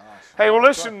 Yeah. My gosh. Hey, well,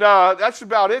 listen, that's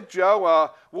about it,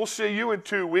 Joe. We'll see you in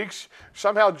 2 weeks.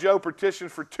 Somehow Joe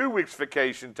petitioned for 2 weeks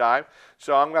vacation time,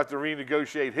 so I'm going to have to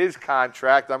renegotiate his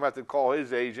contract. I'm going to have to call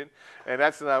his agent, and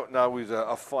that's not always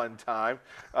a fun time.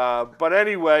 But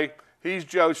anyway, he's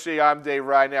Joe C. I'm Dave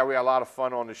Ryan. Now we had a lot of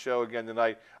fun on the show again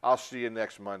tonight. I'll see you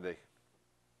next Monday.